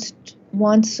divorced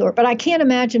once, but I can't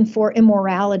imagine for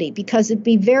immorality, because it'd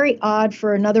be very odd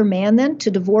for another man then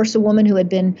to divorce a woman who had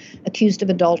been accused of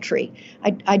adultery.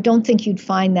 I don't think you'd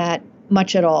find that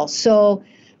much at all. So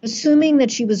assuming that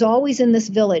she was always in this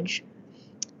village,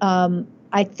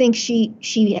 I think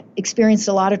she experienced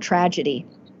a lot of tragedy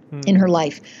in her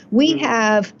life. We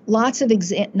have lots of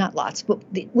not lots, but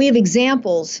we have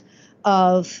examples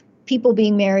of people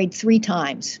being married 3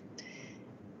 times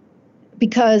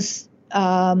because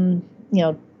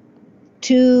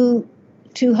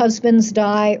two husbands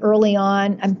die early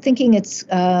on. I'm thinking it's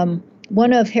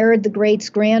one of Herod the Great's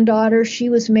granddaughters. She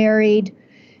was married,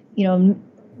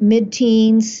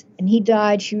 mid-teens, and he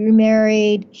died. She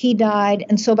remarried. He died.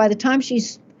 And so by the time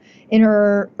she's in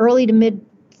her early to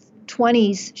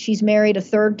mid-20s, she's married a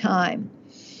 3rd time.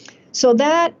 So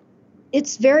that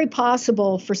it's very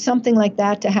possible for something like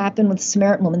that to happen with the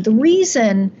Samaritan woman. The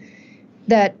reason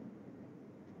that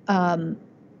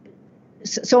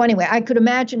So anyway, I could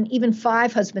imagine even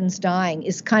 5 husbands dying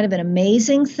is kind of an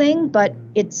amazing thing, but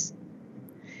it's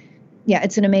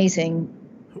an amazing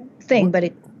thing, but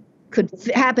it could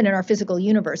happen in our physical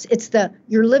universe. It's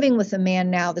you're living with a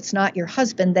man now that's not your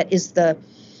husband that is the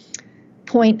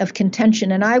point of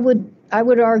contention. And I would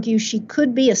argue she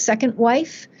could be a second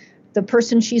wife. The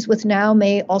person she's with now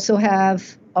may also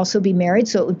be married,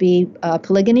 so it would be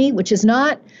polygamy, which is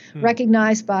not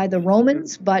recognized by the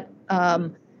Romans, but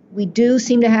we do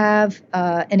seem to have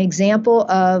an example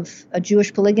of a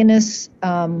Jewish polygamous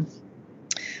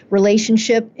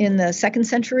relationship in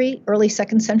the early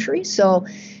second century. So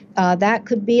that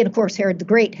could be, and of course, Herod the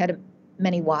Great had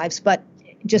many wives, but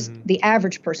just the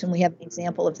average person, we have an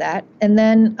example of that. And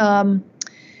then,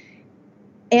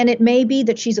 and it may be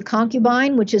that she's a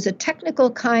concubine, which is a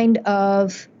technical kind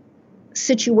of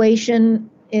situation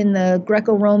in the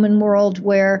Greco-Roman world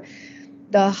where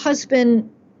the husband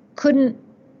couldn't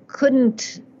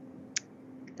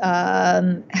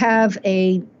have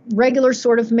a regular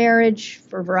sort of marriage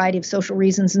for a variety of social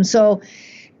reasons. And so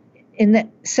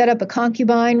set up a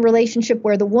concubine relationship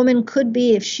where the woman could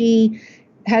be, if she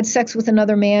had sex with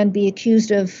another man, be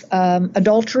accused of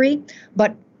adultery.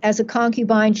 But as a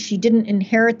concubine, she didn't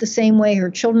inherit the same way.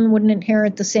 Her children wouldn't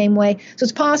inherit the same way. So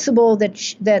it's possible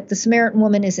that the Samaritan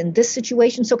woman is in this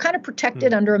situation, so kind of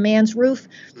protected under a man's roof,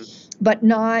 but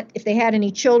not, if they had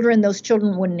any children, those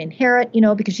children wouldn't inherit,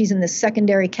 because she's in this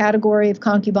secondary category of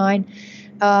concubine.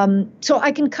 So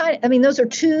I can those are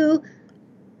 2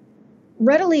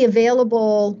 readily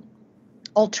available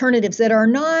alternatives that are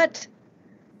not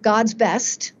God's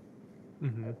best.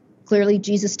 Clearly,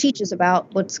 Jesus teaches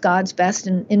about what's God's best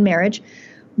in marriage,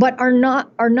 but are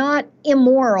not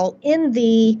immoral in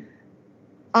the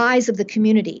eyes of the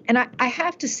community. And I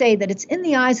have to say that it's in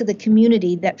the eyes of the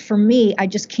community that, for me, I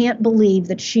just can't believe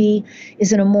that she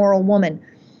is an immoral woman.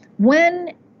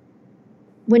 When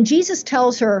Jesus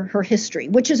tells her history,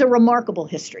 which is a remarkable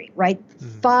history, right?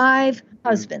 5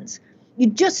 husbands. You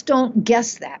just don't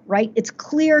guess that, right? It's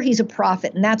clear he's a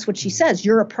prophet, and that's what she says.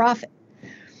 You're a prophet.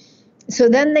 So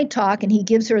then they talk, and he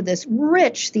gives her this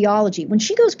rich theology. When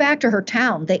she goes back to her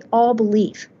town, they all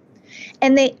believe.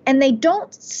 And they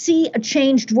don't see a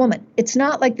changed woman. It's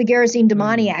not like the Gerasene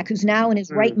demoniac who's now in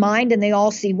his right mind, and they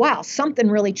all see, wow, something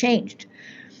really changed.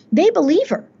 They believe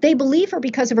her. They believe her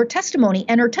because of her testimony.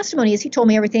 And her testimony is, he told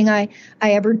me everything I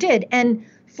ever did. And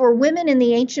for women in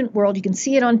the ancient world, you can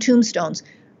see it on tombstones,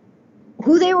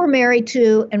 who they were married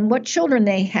to and what children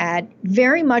they had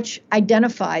very much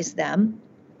identifies them.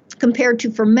 Compared to,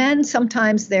 for men,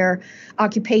 sometimes their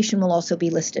occupation will also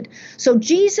be listed. So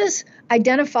Jesus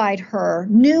identified her,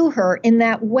 knew her in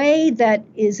that way that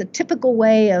is a typical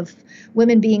way of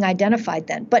women being identified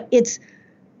then. But it's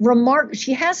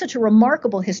she has such a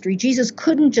remarkable history. Jesus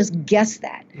couldn't just guess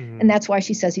that. And that's why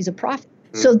she says he's a prophet.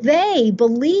 So they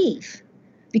believe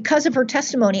because of her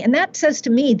testimony. And that says to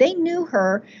me, they knew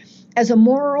her as a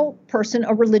moral person,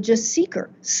 a religious seeker,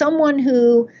 someone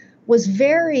who was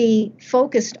very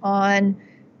focused on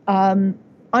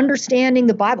understanding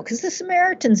the Bible, because the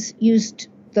Samaritans used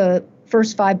the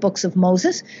first 5 books of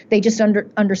Moses. They just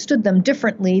understood them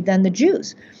differently than the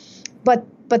Jews. But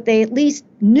they at least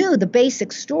knew the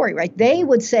basic story, right? They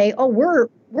would say, oh,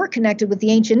 we're connected with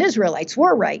the ancient Israelites.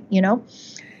 We're right, you know?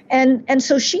 And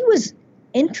so she was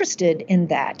interested in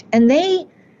that. And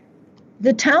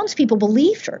the townspeople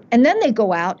believed her. And then they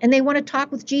go out and they want to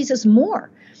talk with Jesus more.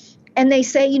 And they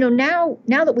say, you know, now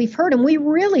that we've heard him, we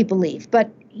really believe, but,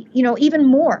 you know, even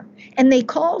more. And they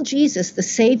call Jesus the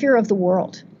Savior of the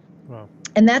world. Wow.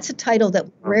 And that's a title that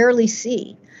we rarely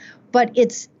see, but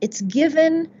it's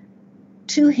given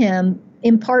to him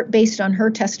in part based on her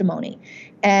testimony.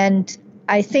 And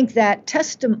I think that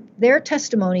their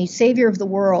testimony, Savior of the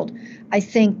world, I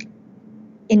think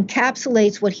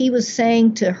encapsulates what he was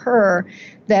saying to her,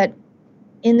 that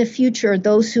in the future,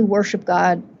 those who worship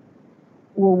God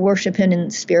will worship him in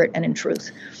spirit and in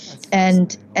truth.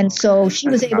 And so she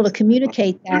was able to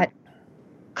communicate that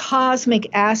cosmic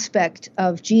aspect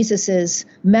of Jesus's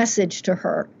message to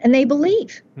her, and they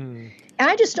believe. And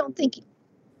I just don't think,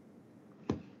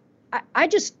 I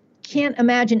just can't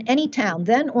imagine any town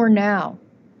then or now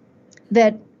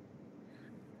that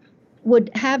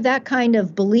would have that kind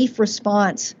of belief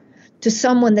response to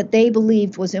someone that they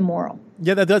believed was immoral.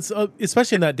 Yeah, that's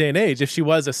especially in that day and age. If she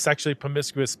was a sexually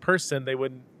promiscuous person, they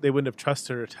wouldn't have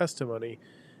trusted her testimony.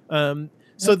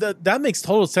 So that makes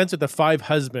total sense with the 5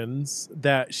 husbands,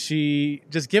 that she,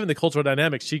 just given the cultural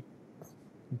dynamics, she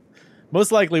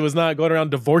most likely was not going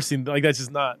around divorcing. Like, that's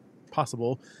just not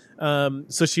possible.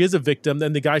 So she is a victim.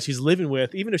 Then the guy she's living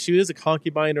with, even if she is a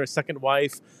concubine or a second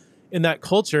wife in that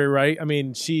culture, right? I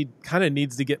mean, she kind of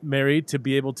needs to get married to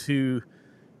be able to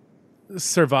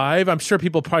survive. I'm sure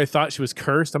people probably thought she was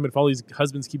cursed. I mean, if all these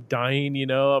husbands keep dying, you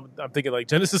know, I'm thinking like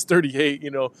Genesis 38, you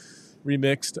know,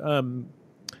 remixed.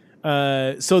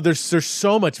 So there's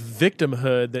so much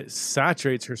victimhood that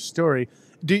saturates her story.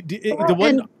 The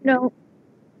one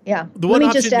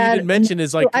option you didn't mention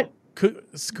is like,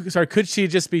 could she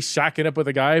just be shacking up with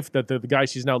a guy that the guy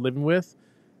she's now living with?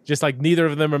 Just like neither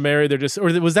of them are married. They're just, or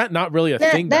was that not really a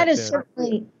thing? That is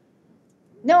certainly,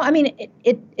 no, I mean,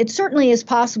 it certainly is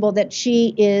possible that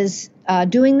she is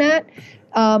doing that.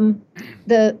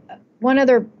 The one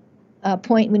other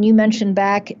point, when you mentioned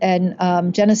back in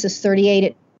Genesis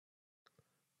 38,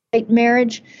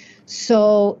 marriage.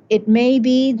 So it may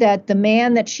be that the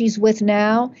man that she's with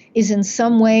now is in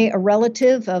some way a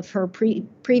relative of her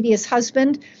previous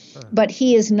husband, but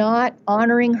he is not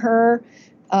honoring her.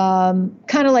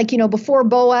 Kind of like, you know, before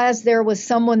Boaz, there was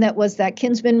someone that was that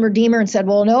kinsman redeemer and said,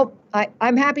 well, nope,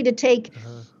 I'm happy to take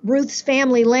Ruth's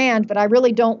family land, but I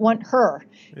really don't want her,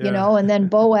 you know, and then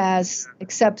Boaz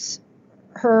accepts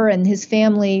her and his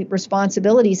family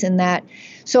responsibilities in that.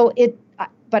 So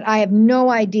but I have no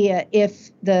idea if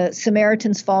the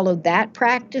Samaritans followed that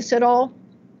practice at all.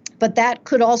 But that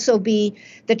could also be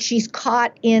that she's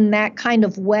caught in that kind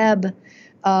of web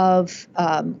of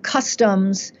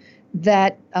customs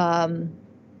that,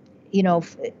 you know,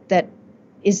 that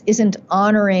isn't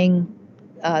honoring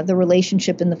the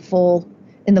relationship in the full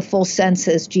sense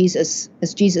as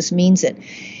Jesus means it.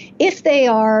 If they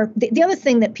are, the other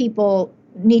thing that people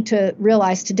need to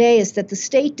realize today is that the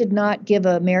state did not give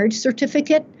a marriage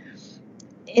certificate.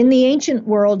 In the ancient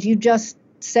world, you just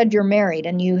said you're married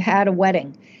and you had a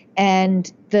wedding.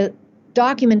 And the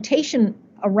documentation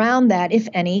around that, if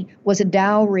any, was a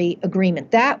dowry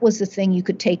agreement. That was the thing you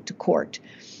could take to court.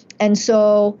 And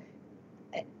so,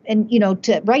 and you know,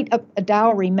 to write up a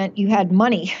dowry meant you had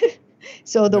money.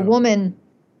 So the woman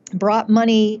brought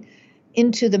money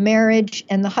into the marriage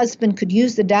and the husband could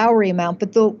use the dowry amount,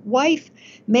 but the wife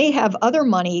may have other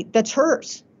money that's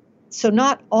hers. So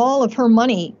not all of her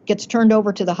money gets turned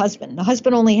over to the husband. The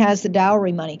husband only has the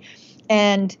dowry money.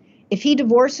 And if he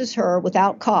divorces her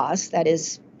without cause, that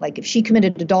is, like if she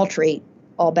committed adultery,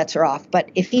 all bets are off. But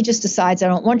if he just decides, I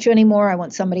don't want you anymore, I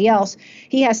want somebody else,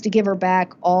 he has to give her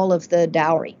back all of the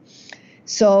dowry.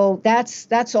 So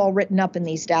that's all written up in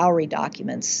these dowry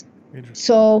documents.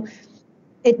 So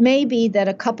it may be that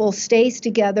a couple stays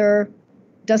together,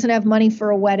 doesn't have money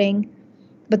for a wedding,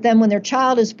 but then when their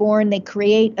child is born, they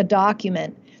create a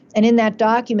document. And in that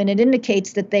document, it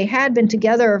indicates that they had been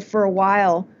together for a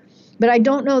while, but I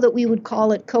don't know that we would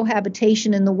call it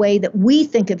cohabitation in the way that we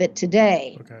think of it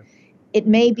today. Okay. It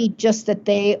may be just that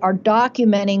they are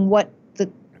documenting what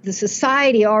the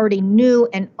society already knew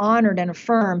and honored and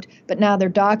affirmed, but now they're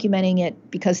documenting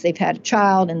it because they've had a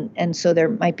child, and so there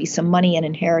might be some money and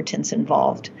inheritance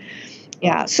involved.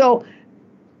 Yeah, so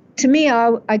to me,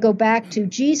 I go back to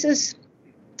Jesus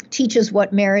teaches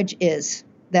what marriage is,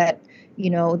 that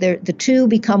The two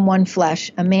become one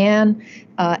flesh. A man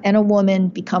and a woman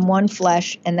become one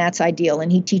flesh, and that's ideal.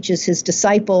 And he teaches his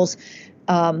disciples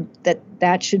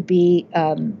that should be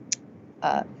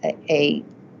a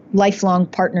lifelong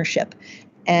partnership.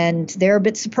 And they're a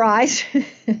bit surprised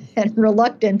and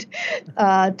reluctant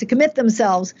to commit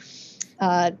themselves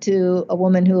to a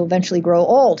woman who will eventually grow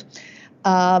old.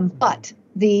 But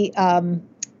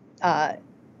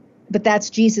that's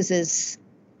Jesus's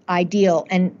ideal.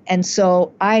 And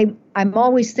so I'm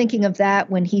always thinking of that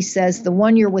when he says, the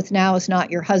one you're with now is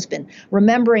not your husband,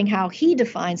 remembering how he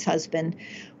defines husband,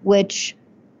 which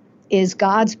is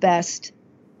God's best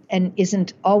and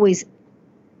isn't always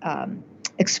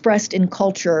expressed in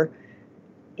culture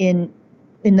in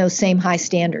those same high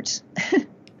standards.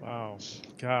 Wow.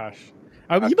 Gosh.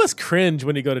 You must cringe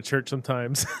when you go to church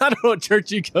sometimes. I don't know what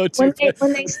church you go to.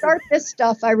 When they start this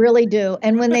stuff, I really do.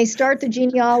 And when they start the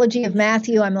genealogy of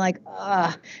Matthew, I'm like,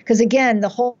 because again, the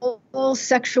whole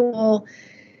sexual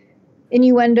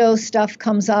innuendo stuff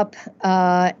comes up.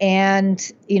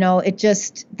 And, it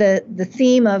just, the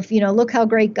theme of, look how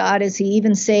great God is. He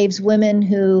even saves women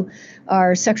who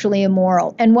are sexually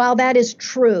immoral. And while that is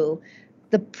true,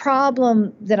 the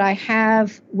problem that I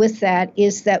have with that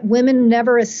is that women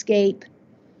never escape.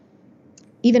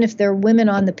 Even if they're women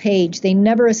on the page, they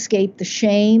never escape the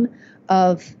shame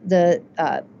of the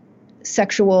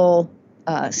sexual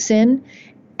sin.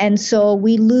 And so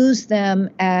we lose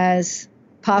them as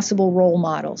possible role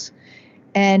models.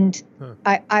 And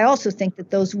I also think that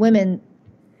those women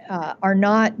are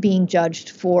not being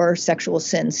judged for sexual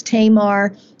sins.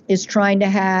 Tamar is trying to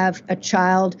have a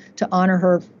child to honor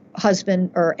her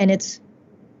husband, and it's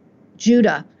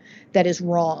Judah that is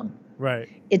wrong. Right.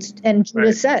 And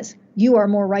Judah says, you are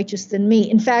more righteous than me.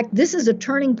 In fact, this is a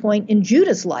turning point in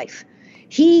Judah's life.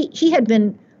 He had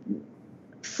been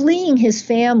fleeing his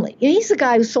family. He's the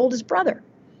guy who sold his brother.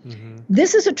 Mm-hmm.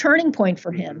 This is a turning point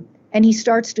for him, and he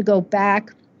starts to go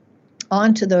back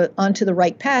onto the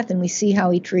right path, and we see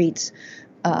how he treats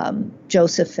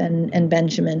Joseph and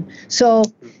Benjamin. So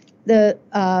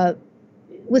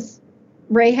with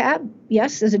Rahab,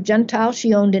 yes, as a Gentile,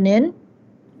 she owned an inn.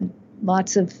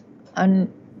 Lots of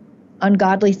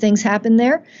ungodly things happen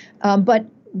there. But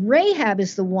Rahab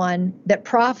is the one that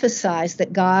prophesies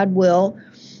that God will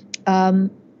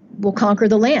conquer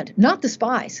the land, not the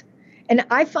spies. And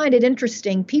I find it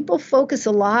interesting. People focus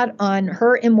a lot on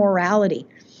her immorality,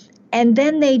 and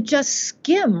then they just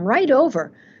skim right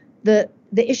over the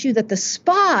issue that the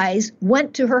spies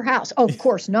went to her house. Oh, of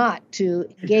course not to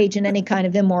engage in any kind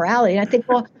of immorality. And I think,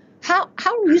 well, how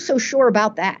are you so sure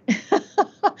about that?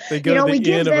 They go to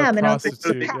the inn of a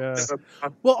prostitute. Yeah.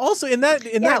 Well, also in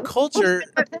that culture,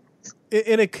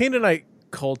 in a Canaanite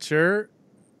culture,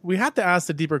 we have to ask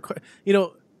the deeper question.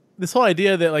 This whole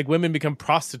idea that like women become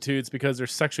prostitutes because they're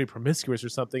sexually promiscuous or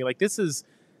something, like this is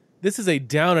a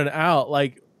down and out.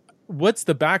 Like, what's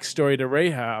the backstory to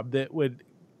Rahab that would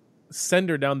send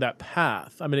her down that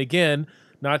path? I mean, again,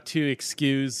 not to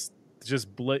excuse just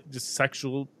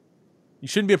sexual. You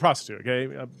shouldn't be a prostitute,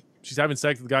 okay? She's having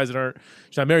sex with guys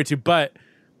she's not married to, but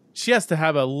she has to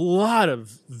have a lot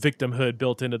of victimhood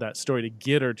built into that story to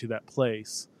get her to that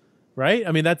place, right?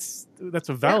 I mean, that's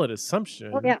a valid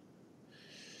assumption. Oh, yeah.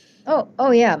 Oh,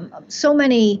 yeah. So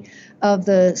many of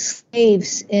the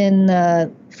slaves in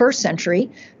the first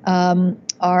century so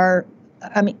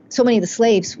many of the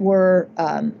slaves were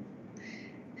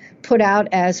put out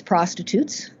as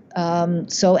prostitutes.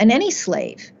 And any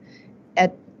slave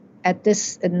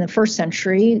in the first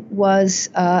century was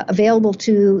available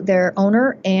to their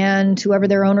owner and whoever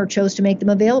their owner chose to make them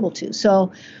available to.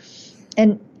 So,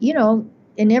 and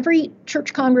in every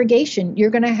church congregation,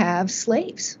 you're going to have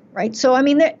slaves, right? So, I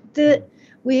mean, that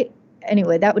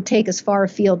would take us far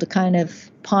afield to kind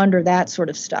of ponder that sort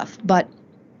of stuff. But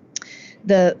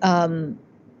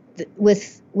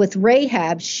with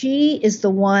Rahab, she is the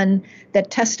one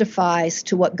that testifies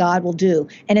to what God will do.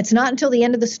 And it's not until the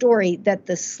end of the story that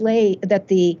the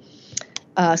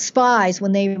spies,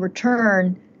 when they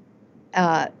return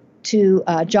to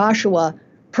Joshua,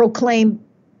 proclaim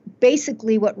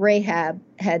basically what Rahab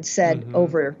had said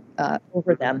over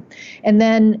them. And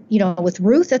then, with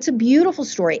Ruth, that's a beautiful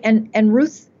story. And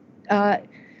Ruth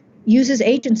uses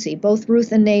agency, both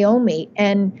Ruth and Naomi,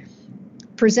 and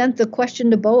present the question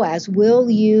to Boaz, will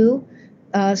you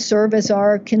serve as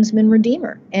our kinsman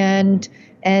redeemer? And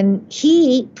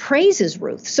he praises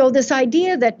Ruth. So this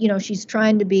idea that, she's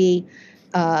trying to be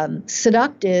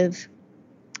seductive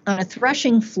on a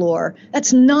threshing floor,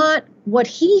 that's not what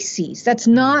he sees. It's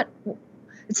not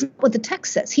what the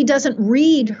text says. He doesn't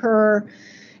read her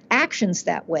actions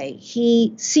that way.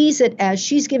 He sees it as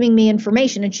she's giving me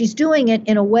information, and she's doing it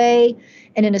in a way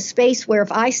and in a space where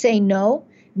if I say no,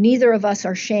 neither of us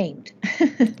are shamed.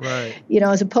 Right.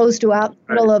 As opposed to out in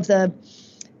the middle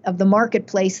of the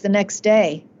marketplace the next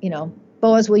day,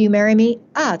 Boaz, will you marry me?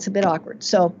 It's a bit awkward.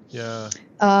 So, yeah.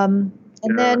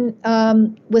 Then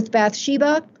with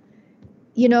Bathsheba,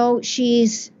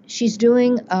 she's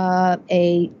doing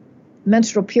a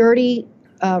menstrual purity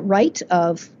rite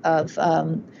of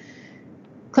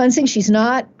cleansing. She's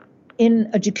not in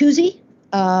a jacuzzi.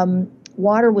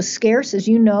 Water was scarce, as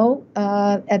you know,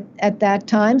 at that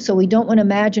time. So we don't want to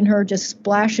imagine her just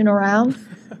splashing around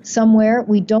somewhere.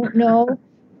 We don't know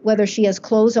whether she has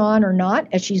clothes on or not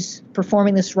as she's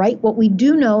performing this rite. What we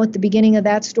do know at the beginning of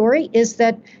that story is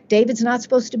that David's not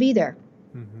supposed to be there.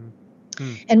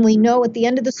 And we know at the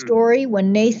end of the story,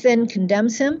 when Nathan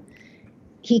condemns him,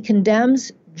 he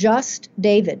condemns just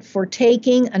David for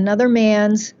taking another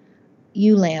man's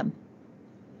ewe lamb.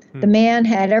 The man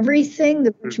had everything,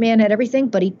 the rich man had everything,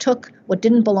 but he took what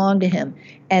didn't belong to him.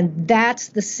 And that's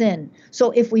the sin.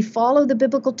 So if we follow the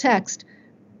biblical text,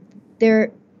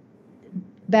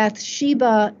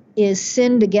 Bathsheba is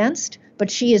sinned against,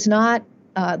 but she is not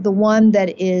the one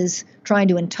that is trying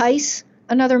to entice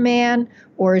another man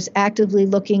or is actively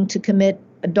looking to commit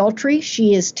adultery.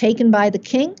 She is taken by the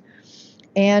king,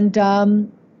 and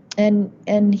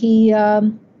he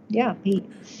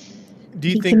Do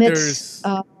you think commits,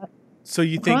 so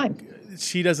you crime. think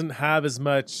she doesn't have as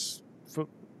much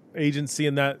agency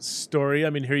in that story? I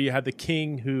mean, here you have the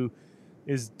king who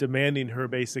is demanding her.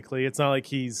 Basically, it's not like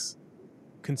he's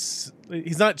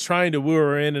not trying to woo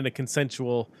her in a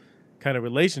consensual kind of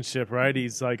relationship, right?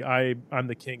 He's like, I'm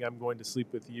the king, I'm going to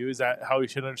sleep with you. Is that how we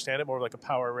should understand it? More like a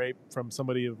power rape from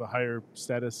somebody of a higher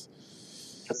status?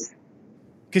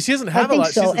 Because she doesn't have a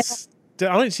lot. So.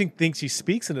 I don't think she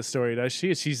speaks in the story, does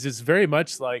she? She's just very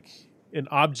much like an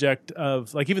object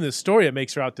of, like, even the story, it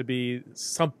makes her out to be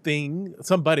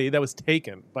somebody that was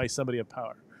taken by somebody of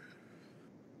power.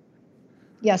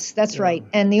 Yes, that's right.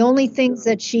 And the only things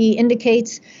that she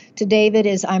indicates to David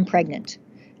is, I'm pregnant.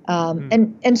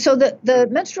 And so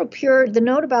the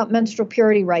note about menstrual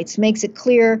purity rites makes it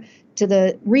clear to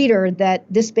the reader that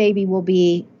this baby will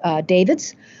be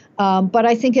David's. But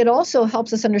I think it also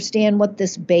helps us understand what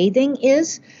this bathing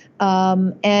is.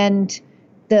 And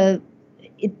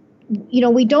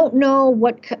we don't know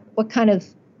what kind of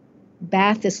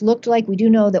bath this looked like. We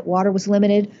do know that water was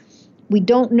limited. We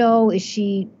don't know, is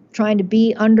she trying to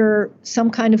be under some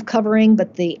kind of covering,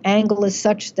 but the angle is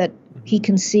such that he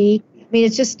can see. I mean,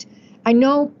 it's just, I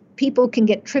know people can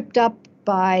get tripped up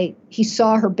by, he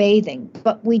saw her bathing,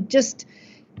 but we just,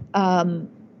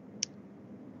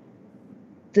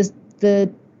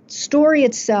 the story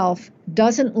itself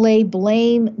doesn't lay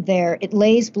blame there. It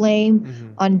lays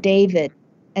blame on David.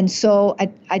 And so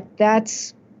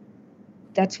that's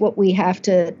what we have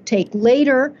to take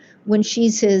later when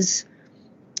she's his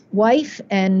wife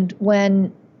and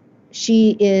when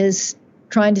she is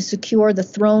trying to secure the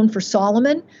throne for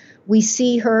Solomon. We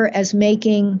see her as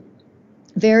making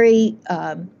very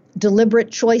deliberate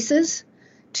choices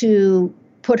to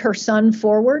put her son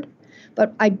forward.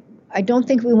 But I don't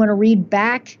think we want to read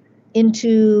back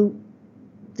into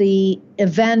the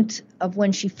event of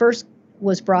when she first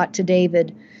was brought to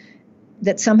David,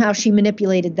 that somehow she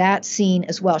manipulated that scene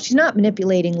as well. She's not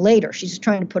manipulating later. She's just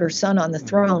trying to put her son on the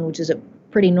throne, which is a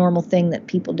pretty normal thing that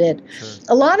people did. Sure.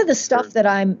 A lot of the stuff that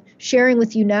I'm sharing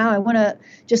with you now, I want to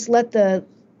just let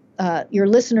your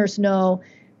listeners know,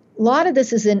 a lot of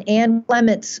this is in Anne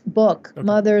Clement's book,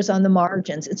 Mothers on the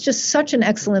Margins. It's just such an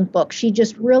excellent book. She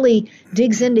just really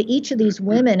digs into each of these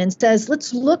women and says,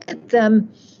 let's look at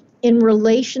them in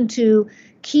relation to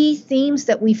key themes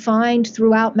that we find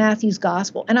throughout Matthew's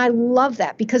gospel. And I love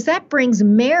that because that brings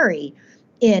Mary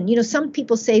in. Some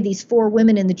people say these 4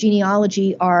 women in the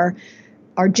genealogy are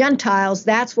Gentiles.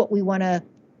 That's what we want to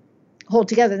hold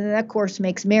together. And that, of course,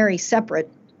 makes Mary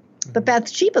separate. But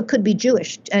Bathsheba could be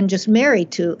Jewish and just married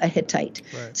to a Hittite.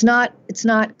 Right. It's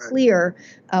not clear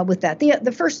with that.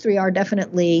 The first 3 are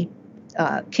definitely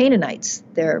Canaanites.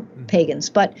 They're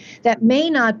pagans. But that may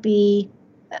not be,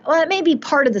 it may be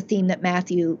part of the theme that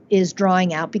Matthew is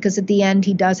drawing out, because at the end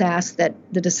he does ask that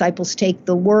the disciples take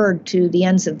the word to the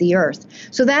ends of the earth.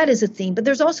 So that is a theme. But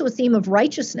there's also a theme of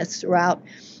righteousness throughout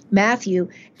Matthew.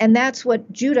 And that's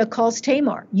what Judah calls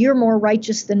Tamar. You're more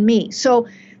righteous than me. So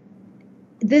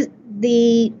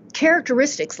the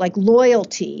characteristics like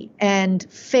loyalty and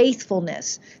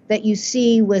faithfulness that you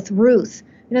see with Ruth,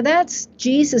 that's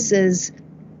Jesus's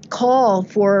call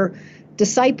for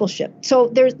discipleship. So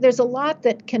there's a lot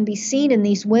that can be seen in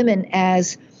these women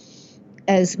as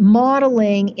as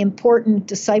modeling important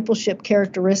discipleship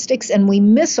characteristics, and we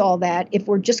miss all that if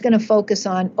we're just going to focus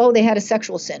on, oh, they had a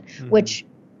sexual sin, which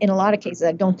in a lot of cases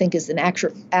I don't think is an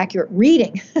accurate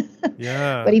reading.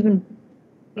 Yeah. But even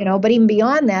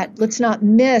beyond that, let's not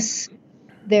miss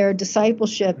their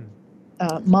discipleship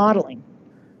modeling.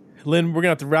 Lynn, we're going to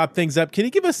have to wrap things up. Can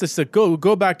you give us just a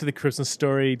go back to the Christmas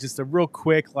story, just a real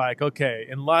quick, okay,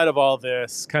 in light of all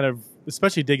this, kind of,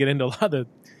 especially digging into a lot of the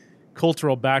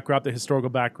cultural backdrop, the historical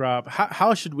backdrop,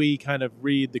 how should we kind of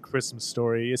read the Christmas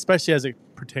story, especially as it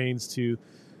pertains to,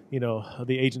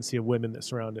 the agency of women that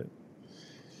surround it?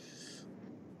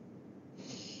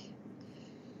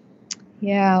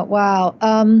 Yeah, wow.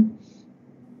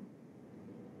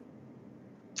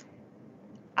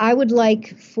 I would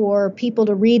like for people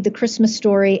to read the Christmas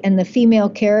story and the female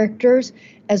characters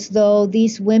as though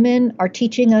these women are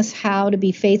teaching us how to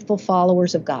be faithful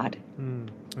followers of God.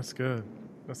 That's good.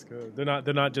 That's good.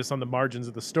 They're not just on the margins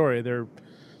of the story. They're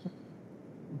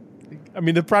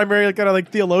the primary kind of like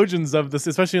theologians of this,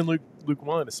 especially in Luke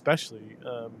 1, especially.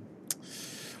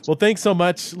 Well, thanks so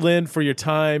much, Lynn, for your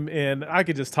time. And I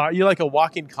could just talk. You're like a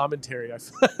walking commentary. I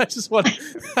just want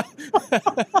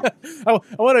I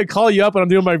want to call you up when I'm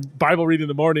doing my Bible reading in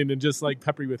the morning and just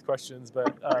pepper you with questions.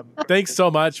 But thanks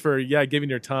so much for giving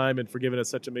your time and for giving us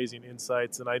such amazing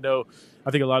insights. And I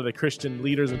think a lot of the Christian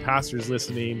leaders and pastors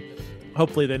listening,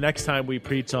 hopefully the next time we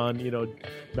preach on,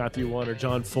 Matthew 1 or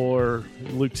John 4, or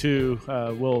Luke 2,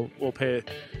 we'll pay,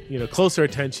 closer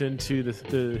attention to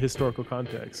the historical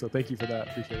context. So thank you for that.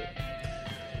 Appreciate it.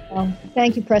 Well,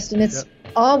 thank you, Preston. It's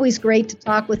always great to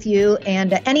talk with you.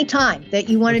 And any time that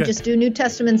you want to just do New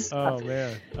Testament stuff. Oh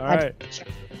man! All right,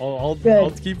 I'll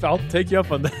take you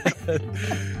up on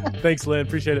that. Thanks, Lynn.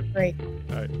 Appreciate it. Great.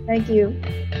 All right. Thank you.